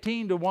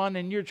 15 to 1,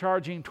 and you're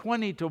charging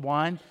 20 to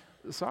 1.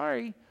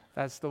 Sorry,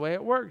 that's the way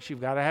it works. You've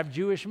got to have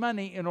Jewish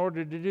money in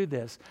order to do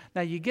this.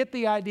 Now, you get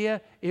the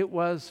idea. It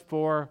was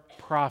for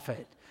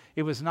profit.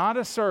 It was not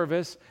a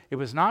service. It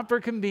was not for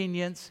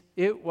convenience.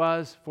 It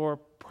was for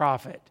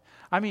profit.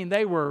 I mean,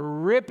 they were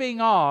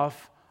ripping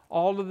off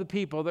all of the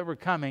people that were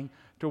coming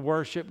to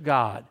worship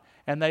God.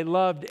 And they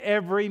loved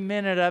every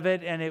minute of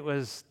it, and it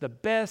was the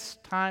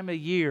best time of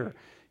year.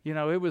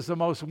 It was the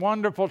most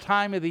wonderful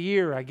time of the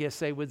year, I guess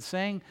they would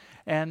sing.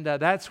 And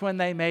that's when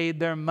they made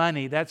their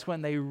money. That's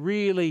when they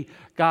really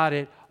got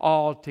it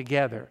all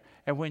together.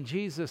 And when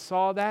Jesus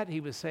saw that, he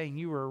was saying,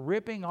 you are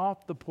ripping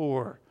off the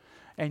poor.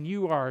 And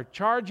you are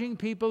charging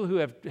people who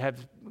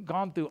have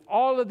gone through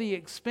all of the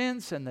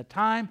expense and the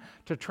time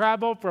to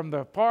travel from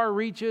the far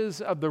reaches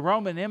of the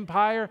Roman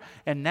Empire,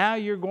 and now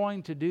you're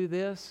going to do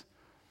this?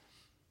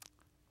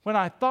 When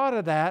I thought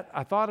of that,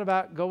 I thought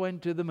about going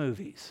to the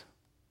movies.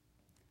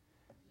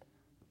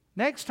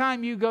 Next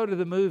time you go to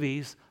the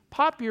movies,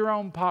 pop your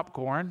own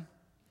popcorn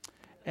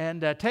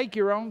and take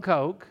your own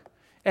Coke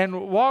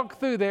and walk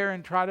through there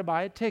and try to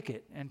buy a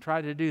ticket and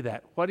try to do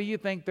that. What do you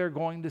think they're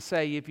going to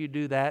say if you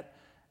do that?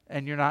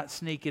 And you're not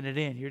sneaking it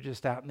in. You're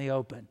just out in the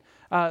open.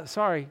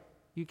 Sorry,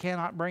 you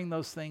cannot bring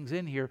those things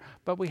in here.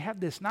 But we have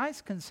this nice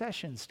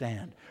concession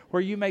stand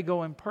where you may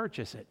go and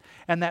purchase it.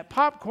 And that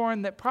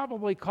popcorn that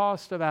probably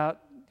cost about,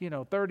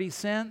 30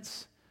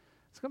 cents,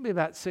 it's going to be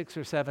about $6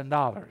 or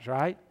 $7,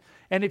 right?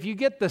 And if you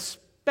get the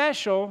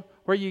special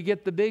where you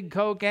get the big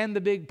Coke and the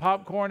big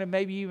popcorn and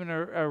maybe even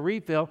a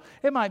refill,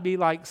 it might be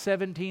like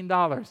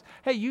 $17.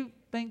 Hey, you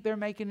think they're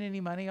making any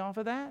money off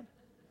of that?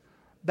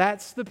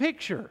 That's the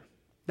picture.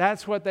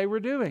 That's what they were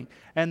doing.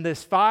 And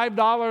this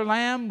 $5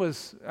 lamb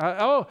was,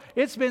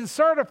 it's been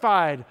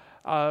certified,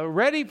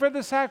 ready for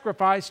the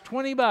sacrifice,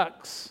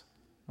 $20,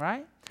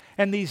 right?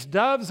 And these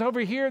doves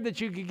over here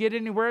that you could get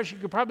anywhere else, you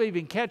could probably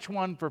even catch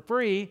one for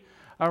free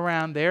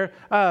around there,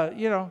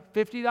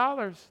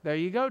 $50. There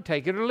you go.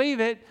 Take it or leave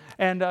it.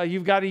 And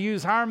you've got to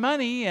use our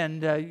money.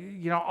 And,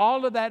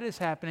 all of that is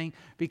happening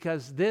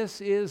because this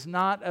is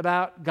not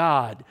about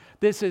God.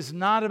 This is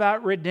not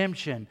about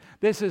redemption.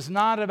 This is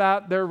not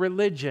about their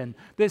religion.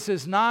 This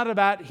is not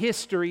about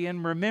history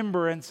and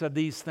remembrance of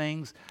these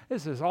things.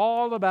 This is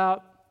all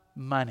about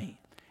money.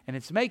 And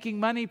it's making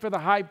money for the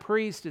high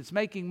priest. It's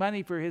making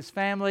money for his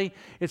family.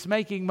 It's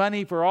making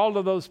money for all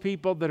of those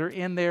people that are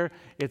in there.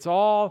 It's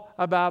all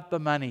about the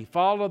money.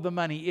 Follow the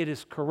money. It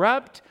is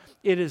corrupt.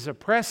 It is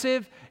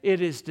oppressive. It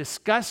is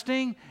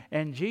disgusting.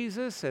 And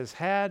Jesus has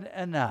had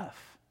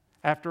enough.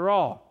 After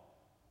all,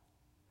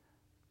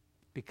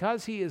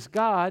 because he is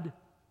God,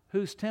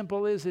 whose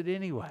temple is it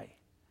anyway?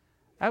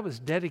 That was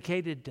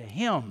dedicated to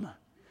him.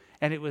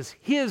 and it was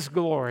His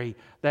glory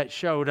that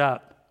showed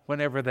up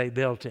whenever they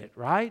built it,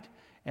 right?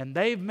 And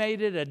they've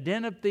made it a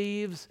den of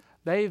thieves.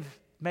 They've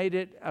made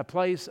it a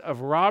place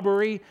of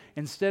robbery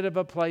instead of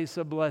a place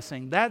of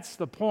blessing. That's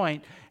the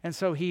point. And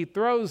so He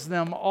throws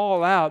them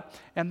all out,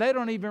 and they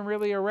don't even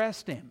really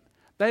arrest Him.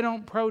 They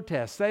don't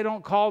protest. They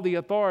don't call the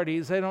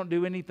authorities. They don't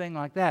do anything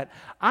like that.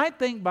 I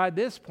think by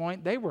this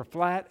point, they were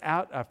flat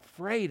out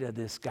afraid of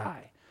this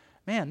guy.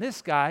 Man,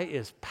 this guy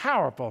is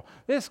powerful.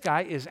 This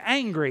guy is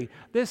angry.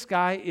 This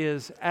guy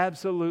is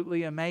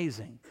absolutely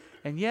amazing.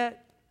 And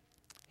yet,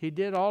 he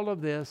did all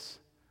of this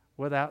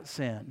without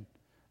sin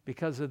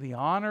because of the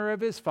honor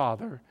of his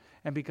Father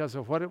and because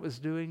of what it was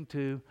doing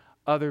to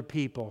other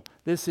people.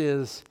 This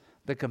is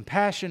the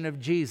compassion of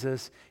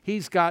Jesus.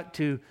 He's got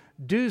to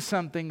do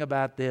something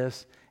about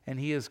this, and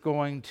He is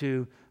going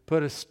to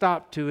put a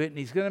stop to it, and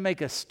He's going to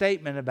make a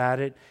statement about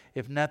it,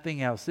 if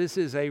nothing else. This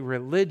is a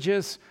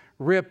religious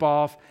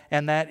ripoff,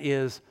 and that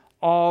is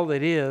all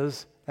it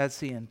is. That's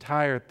the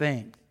entire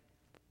thing.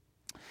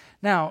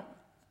 Now,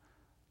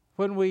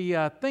 when we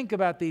think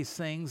about these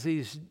things,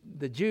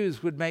 the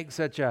Jews would make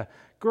such a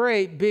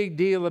great big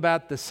deal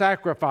about the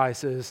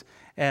sacrifices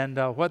and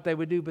what they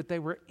would do, but they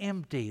were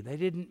empty. They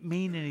didn't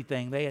mean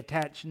anything. They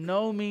attached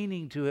no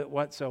meaning to it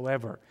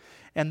whatsoever.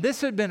 And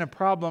this had been a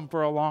problem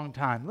for a long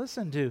time.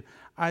 Listen to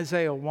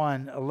Isaiah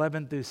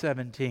 1:11 through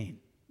 17.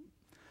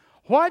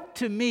 What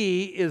to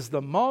me is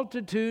the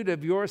multitude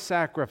of your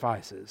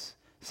sacrifices,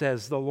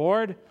 says the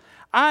Lord.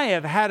 I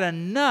have had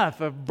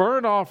enough of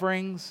burnt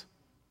offerings,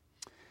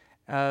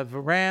 of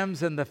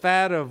rams, and the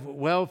fat of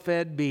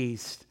well-fed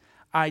beasts.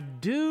 I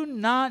do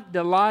not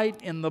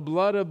delight in the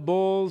blood of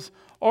bulls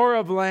or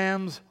of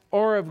lambs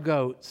or of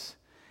goats.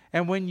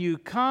 And when you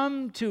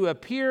come to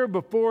appear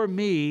before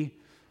me,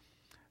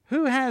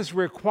 who has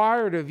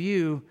required of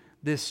you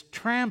this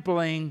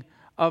trampling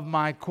of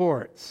my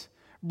courts?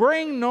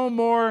 Bring no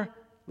more,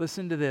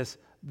 listen to this,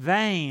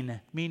 vain,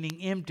 meaning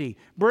empty.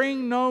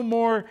 Bring no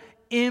more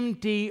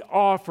empty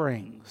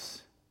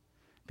offerings,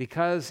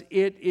 because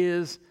it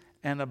is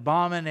an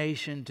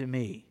abomination to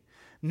me.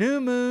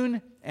 New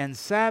moon and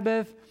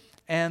Sabbath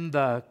and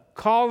the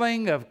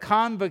calling of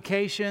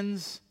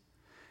convocations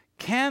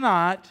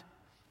cannot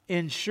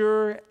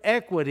ensure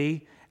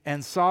equity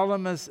and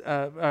solemn,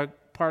 I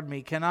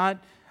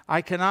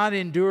cannot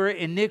endure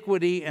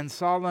iniquity and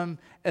solemn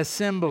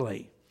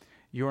assembly.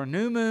 Your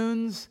new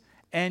moons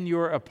and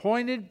your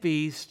appointed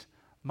feast,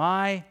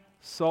 my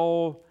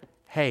soul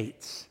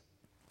hates.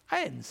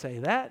 I didn't say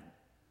that.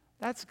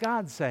 That's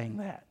God saying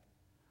that.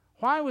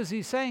 Why was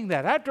He saying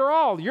that? After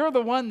all, you're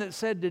the one that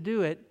said to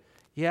do it.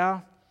 Yeah,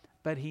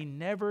 but He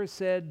never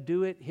said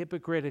do it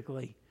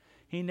hypocritically.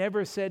 He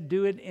never said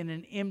do it in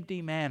an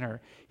empty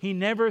manner. He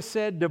never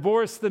said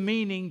divorce the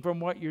meaning from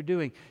what you're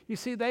doing. You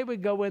see, they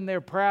would go in there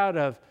proud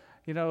of,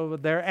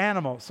 their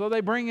animals. So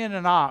they bring in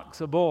an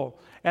ox, a bull,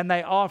 and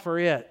they offer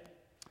it.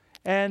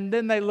 And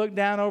then they look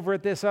down over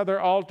at this other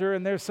altar,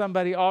 and there's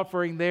somebody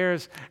offering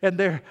theirs, and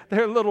their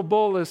little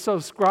bull is so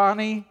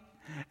scrawny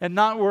and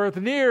not worth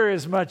near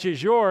as much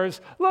as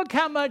yours. Look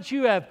how much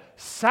you have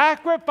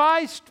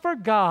sacrificed for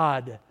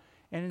God.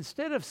 And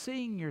instead of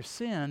seeing your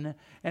sin,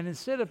 and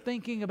instead of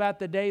thinking about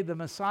the day the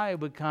Messiah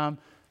would come,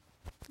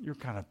 you're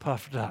kind of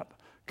puffed up.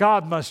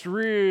 God must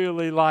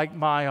really like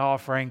my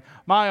offering.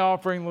 My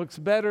offering looks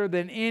better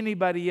than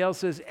anybody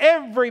else's.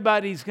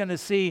 Everybody's going to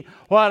see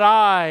what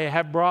I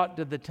have brought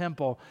to the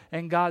temple.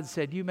 And God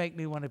said, you make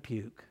me want to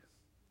puke.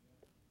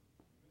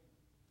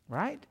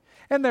 Right?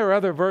 And there are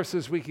other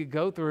verses we could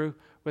go through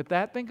with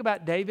that. Think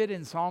about David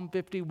in Psalm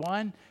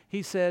 51.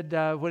 He said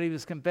when he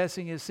was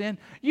confessing his sin,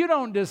 you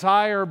don't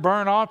desire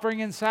burnt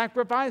offering and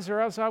sacrifice, or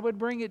else I would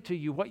bring it to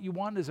you. What you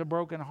want is a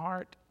broken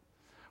heart.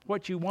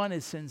 What you want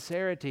is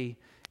sincerity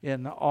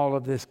in all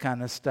of this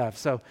kind of stuff.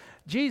 So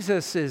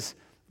Jesus is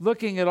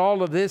looking at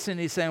all of this and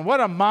He's saying,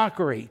 what a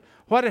mockery,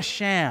 what a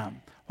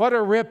sham, what a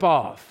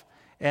ripoff.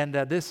 And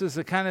this is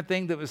the kind of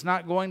thing that was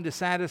not going to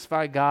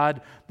satisfy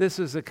God. This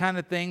is the kind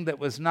of thing that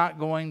was not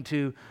going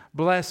to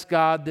bless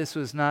God. This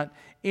was not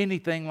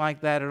anything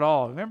like that at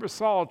all. Remember,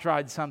 Saul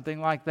tried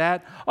something like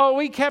that. Oh,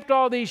 we kept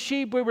all these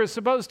sheep we were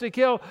supposed to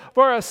kill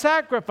for a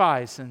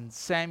sacrifice. And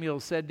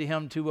Samuel said to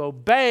him, to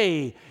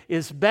obey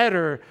is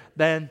better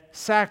than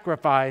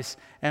sacrifice,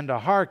 and to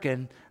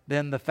hearken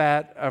than the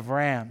fat of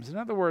rams. In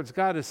other words,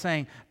 God is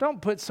saying,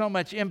 don't put so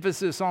much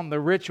emphasis on the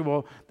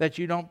ritual that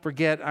you don't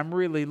forget I'm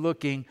really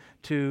looking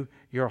to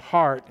your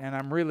heart, and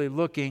I'm really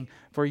looking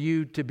for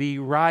you to be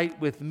right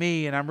with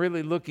me, and I'm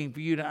really looking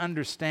for you to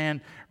understand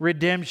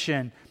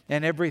redemption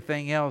and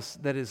everything else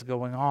that is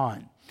going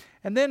on.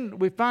 And then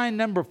we find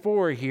number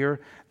 4 here,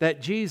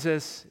 that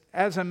Jesus,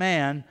 as a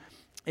man,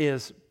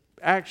 is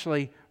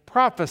actually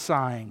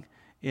prophesying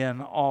in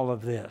all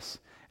of this.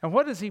 And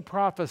what is He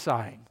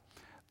prophesying?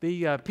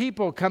 The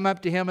people come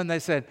up to Him and they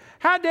said,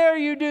 how dare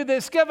you do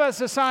this? Give us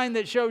a sign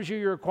that shows you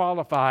you're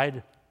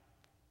qualified.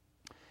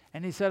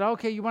 And He said,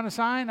 okay, you want a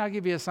sign? I'll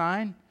give you a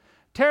sign.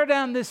 Tear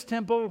down this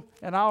temple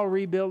and I'll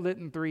rebuild it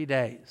in 3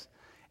 days.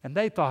 And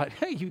they thought,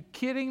 "Are you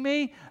kidding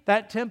me?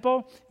 That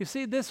temple?" You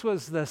see, this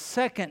was the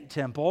second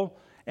temple,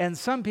 and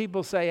some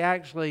people say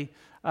actually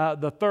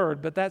the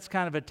third, but that's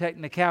kind of a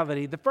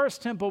technicality. The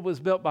first temple was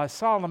built by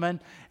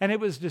Solomon, and it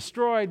was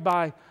destroyed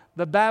by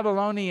the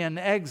Babylonian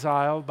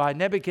exile by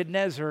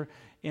Nebuchadnezzar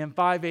in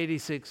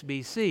 586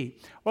 BC.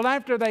 Well,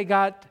 after they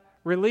got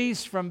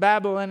released from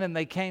Babylon and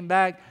they came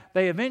back,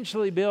 they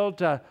eventually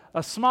built a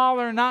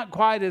smaller, not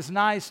quite as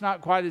nice,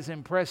 not quite as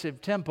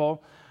impressive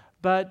temple.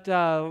 But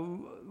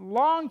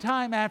long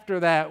time after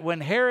that, when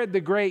Herod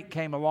the Great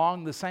came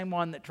along, the same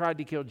one that tried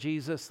to kill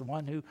Jesus, the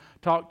one who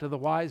talked to the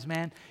wise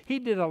man, he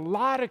did a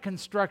lot of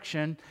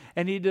construction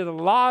and he did a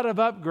lot of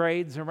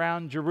upgrades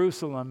around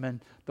Jerusalem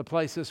and the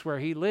places where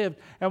he lived.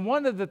 And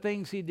one of the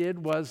things he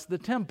did was the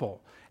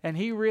temple. And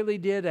he really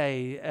did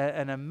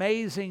an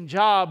amazing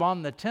job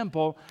on the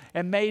temple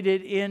and made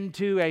it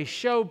into a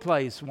show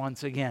place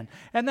once again.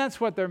 And that's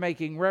what they're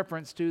making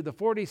reference to. The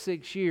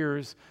 46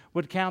 years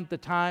would count the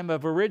time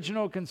of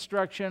original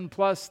construction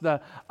plus the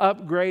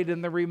upgrade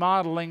and the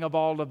remodeling of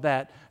all of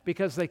that.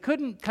 Because they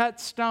couldn't cut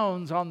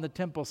stones on the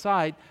temple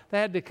site. They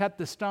had to cut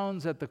the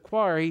stones at the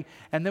quarry.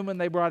 And then when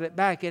they brought it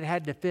back, it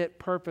had to fit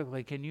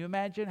perfectly. Can you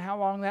imagine how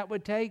long that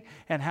would take?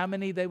 And how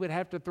many they would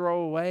have to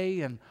throw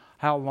away? And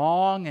how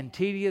long and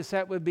tedious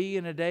that would be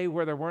in a day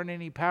where there weren't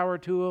any power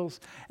tools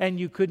and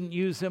you couldn't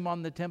use them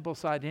on the temple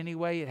site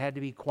anyway. It had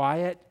to be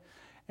quiet.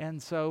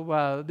 And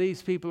so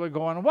these people are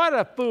going, what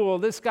a fool.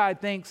 This guy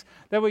thinks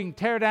that we can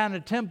tear down a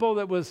temple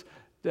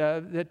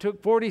that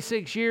took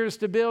 46 years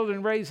to build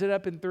and raise it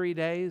up in 3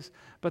 days.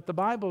 But the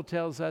Bible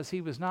tells us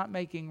he was not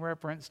making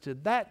reference to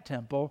that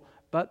temple,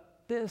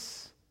 but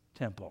this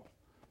temple.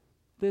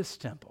 This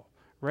temple.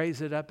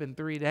 Raise it up in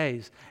 3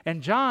 days.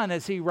 And John,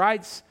 as he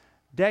writes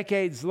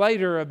decades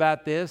later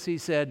about this, he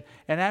said,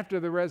 and after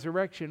the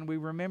resurrection, we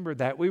remembered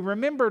that. We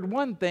remembered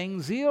one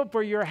thing, zeal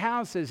for your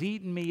house has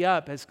eaten me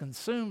up, has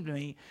consumed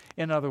me,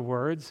 in other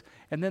words.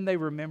 And then they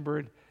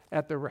remembered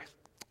at the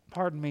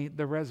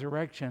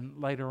resurrection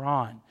later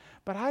on.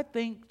 But I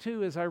think,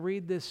 too, as I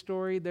read this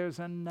story, there's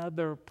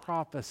another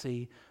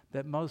prophecy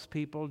that most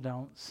people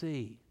don't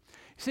see.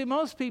 See,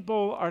 most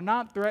people are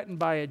not threatened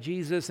by a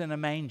Jesus in a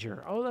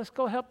manger. Oh, let's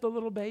go help the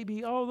little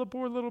baby. Oh, the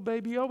poor little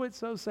baby. Oh, it's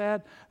so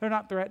sad. They're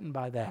not threatened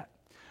by that.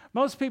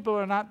 Most people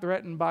are not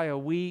threatened by a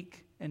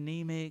weak,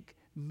 anemic,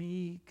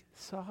 meek,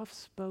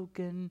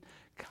 soft-spoken,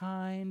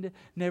 kind,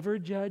 never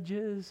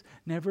judges,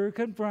 never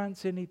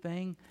confronts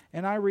anything.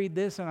 And I read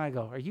this and I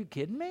go, are you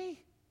kidding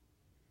me?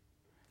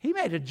 He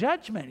made a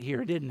judgment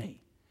here, didn't he?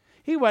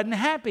 He wasn't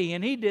happy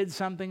and he did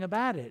something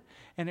about it.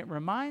 And it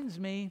reminds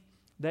me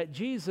that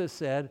Jesus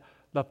said,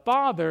 the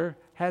Father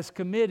has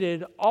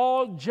committed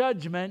all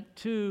judgment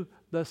to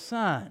the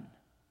Son.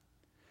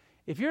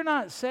 If you're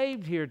not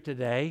saved here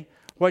today,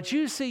 what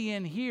you see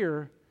in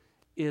here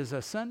is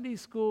a Sunday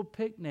school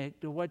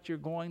picnic to what you're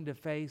going to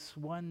face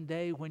one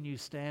day when you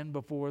stand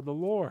before the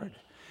Lord.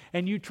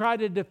 And you try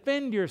to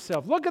defend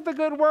yourself. Look at the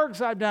good works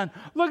I've done.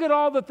 Look at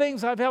all the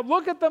things I've helped.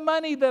 Look at the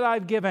money that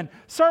I've given.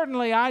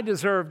 Certainly I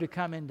deserve to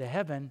come into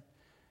heaven.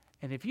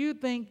 And if you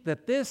think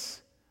that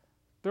this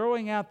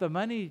throwing out the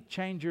money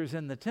changers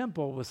in the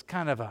temple was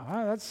kind of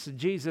that's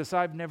Jesus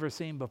I've never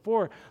seen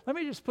before. Let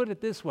me just put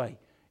it this way.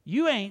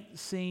 You ain't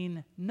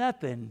seen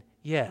nothing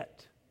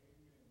yet.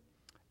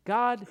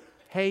 God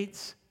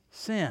hates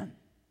sin.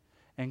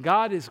 And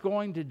God is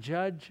going to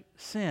judge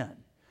sin.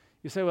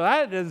 You say, well,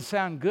 that doesn't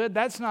sound good.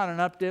 That's not an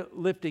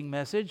uplifting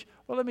message.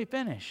 Well, let me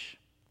finish.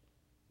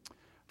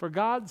 For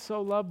God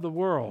so loved the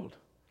world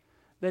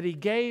that he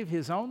gave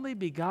his only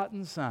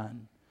begotten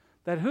Son,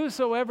 that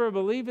whosoever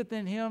believeth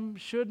in him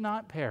should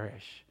not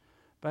perish,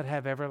 but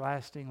have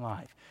everlasting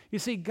life. You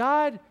see,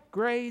 God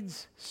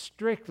grades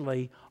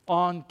strictly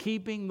on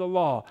keeping the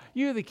law.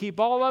 You either keep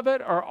all of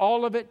it or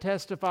all of it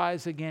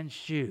testifies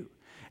against you.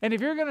 And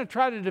if you're going to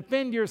try to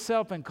defend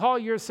yourself and call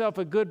yourself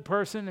a good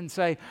person and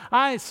say,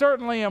 I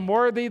certainly am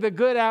worthy, the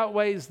good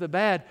outweighs the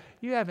bad,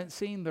 you haven't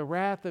seen the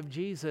wrath of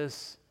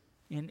Jesus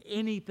in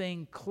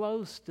anything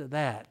close to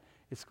that.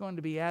 It's going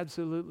to be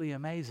absolutely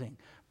amazing.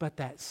 But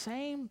that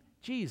same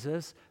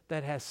Jesus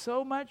that has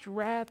so much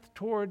wrath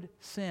toward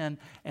sin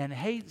and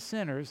hates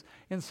sinners,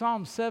 in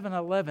Psalm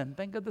 7:11,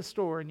 think of the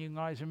story, and you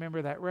guys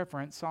remember that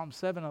reference, Psalm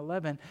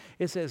 7:11,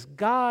 it says,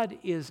 God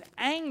is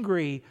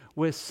angry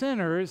with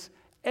sinners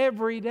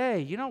every day.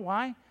 You know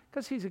why?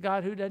 Because he's a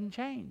God who doesn't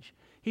change.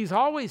 He's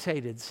always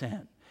hated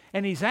sin.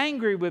 And he's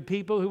angry with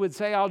people who would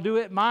say, I'll do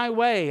it my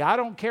way. I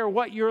don't care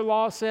what your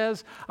law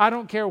says. I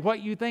don't care what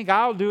you think.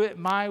 I'll do it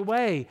my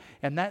way.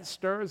 And that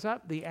stirs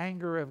up the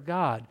anger of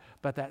God.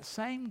 But that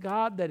same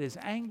God that is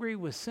angry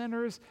with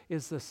sinners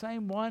is the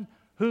same one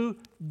who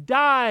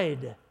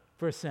died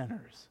for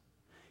sinners.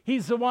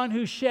 He's the one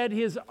who shed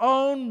his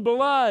own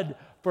blood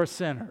for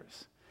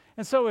sinners.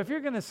 And so if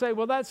you're going to say,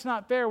 well, that's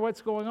not fair,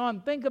 what's going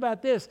on? Think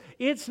about this.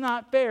 It's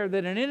not fair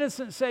that an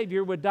innocent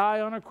Savior would die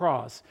on a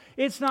cross.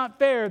 It's not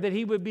fair that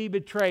he would be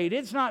betrayed.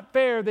 It's not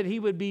fair that he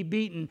would be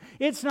beaten.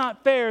 It's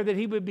not fair that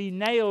he would be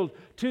nailed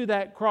to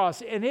that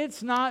cross. And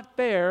it's not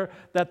fair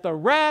that the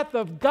wrath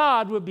of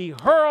God would be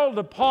hurled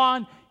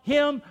upon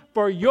Him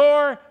for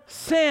your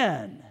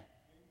sin.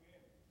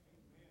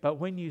 But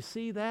when you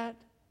see that,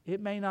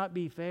 it may not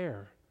be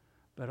fair.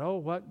 But oh,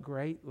 what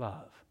great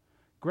love.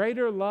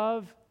 Greater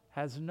love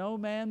has no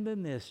man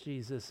than this,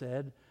 Jesus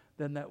said,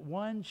 than that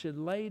one should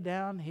lay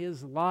down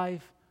his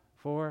life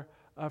for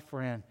a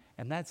friend.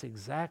 And that's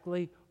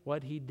exactly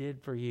what He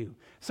did for you.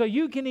 So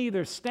you can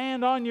either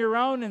stand on your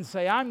own and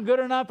say, I'm good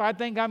enough, I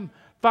think I'm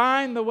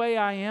fine the way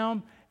I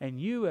am, and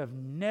you have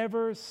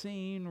never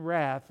seen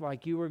wrath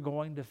like you are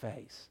going to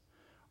face.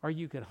 Or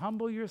you could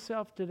humble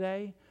yourself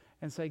today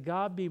and say,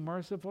 God, be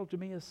merciful to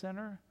me, a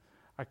sinner.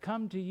 I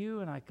come to you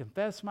and I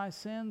confess my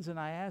sins and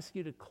I ask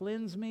you to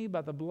cleanse me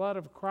by the blood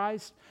of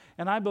Christ.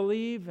 And I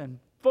believe and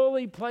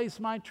fully place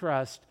my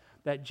trust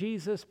that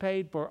Jesus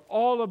paid for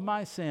all of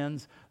my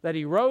sins, that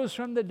He rose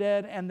from the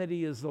dead, and that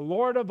He is the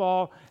Lord of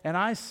all. And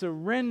I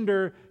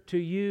surrender to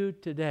you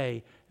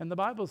today. And the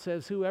Bible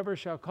says, whoever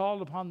shall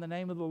call upon the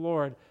name of the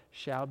Lord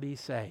shall be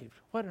saved.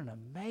 What an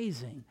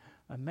amazing,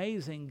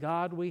 amazing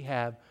God we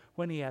have,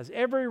 when He has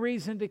every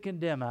reason to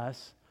condemn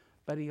us,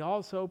 but He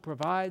also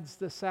provides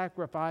the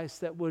sacrifice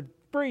that would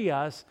free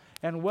us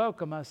and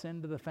welcome us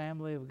into the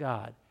family of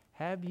God.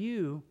 Have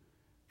you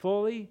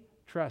fully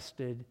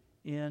trusted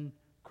in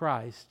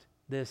Christ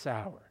this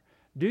hour?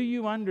 Do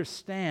you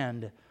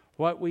understand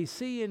what we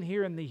see in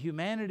here in the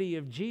humanity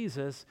of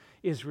Jesus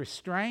is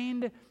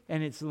restrained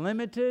and it's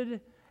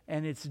limited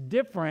and it's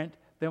different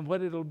than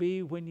what it'll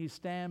be when you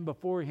stand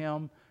before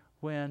Him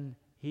when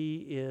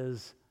He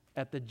is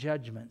at the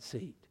judgment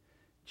seat?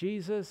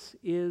 Jesus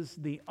is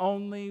the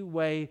only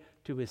way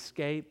to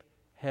escape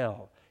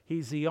hell.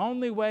 He's the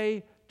only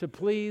way to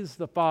please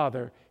the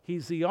Father.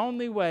 He's the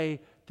only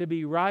way to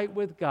be right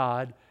with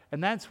God.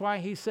 And that's why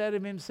He said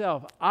of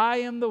Himself, I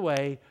am the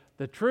way,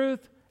 the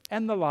truth,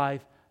 and the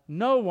life.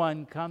 No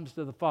one comes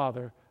to the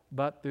Father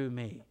but through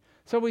me.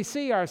 So we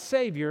see our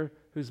Savior,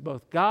 who's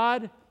both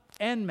God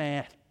and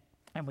man.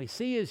 And we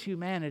see His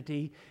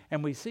humanity,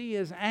 and we see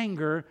His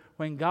anger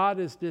when God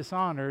is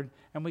dishonored,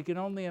 and we can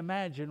only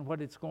imagine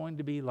what it's going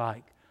to be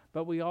like.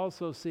 But we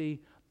also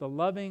see the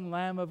loving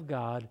Lamb of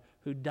God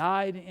who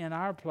died in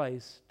our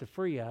place to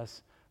free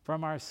us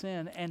from our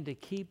sin and to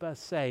keep us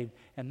saved.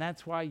 And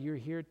that's why you're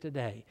here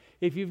today.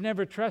 If you've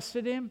never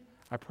trusted Him,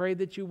 I pray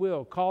that you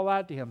will. Call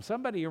out to Him.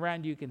 Somebody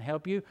around you can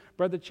help you.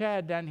 Brother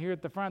Chad down here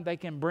at the front, they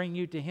can bring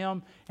you to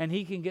Him, and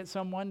he can get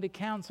someone to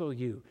counsel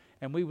you.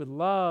 And we would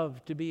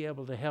love to be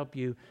able to help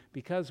you,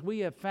 because we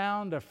have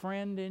found a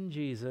friend in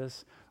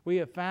Jesus. We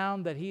have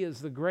found that He is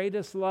the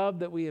greatest love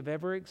that we have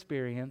ever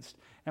experienced.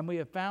 And we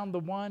have found the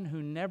one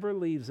who never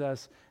leaves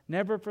us,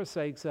 never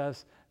forsakes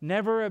us,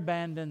 never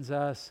abandons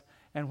us.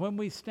 And when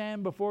we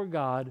stand before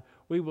God,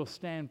 we will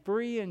stand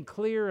free and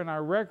clear, and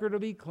our record will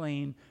be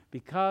clean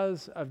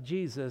because of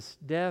Jesus'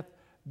 death,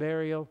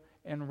 burial,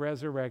 and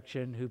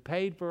resurrection, who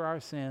paid for our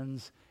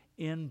sins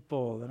in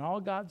full. And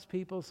all God's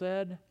people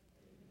said,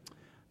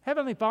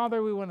 Heavenly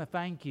Father, we want to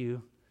thank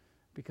You,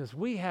 because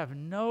we have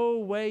no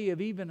way of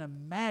even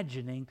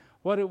imagining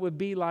what it would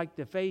be like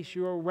to face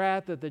Your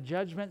wrath at the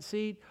judgment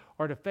seat,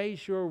 or to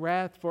face Your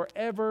wrath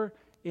forever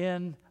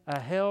in a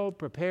hell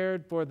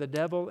prepared for the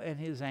devil and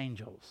his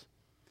angels.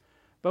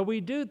 But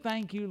we do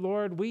thank You,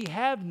 Lord. We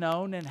have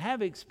known and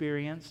have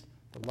experienced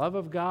the love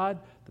of God,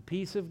 the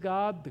peace of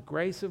God, the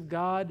grace of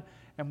God.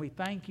 And we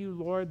thank You,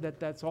 Lord, that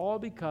that's all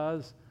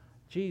because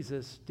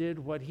Jesus did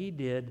what He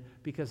did,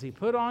 because He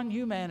put on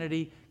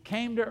humanity,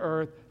 came to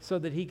earth so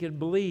that He could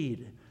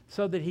bleed,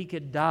 so that He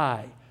could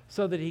die,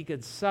 so that He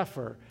could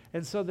suffer,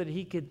 and so that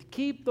He could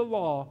keep the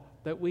law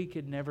that we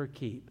could never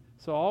keep.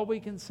 So all we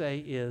can say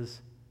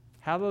is,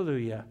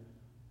 hallelujah,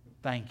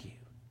 thank You.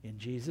 In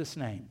Jesus'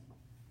 name,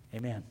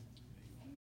 amen.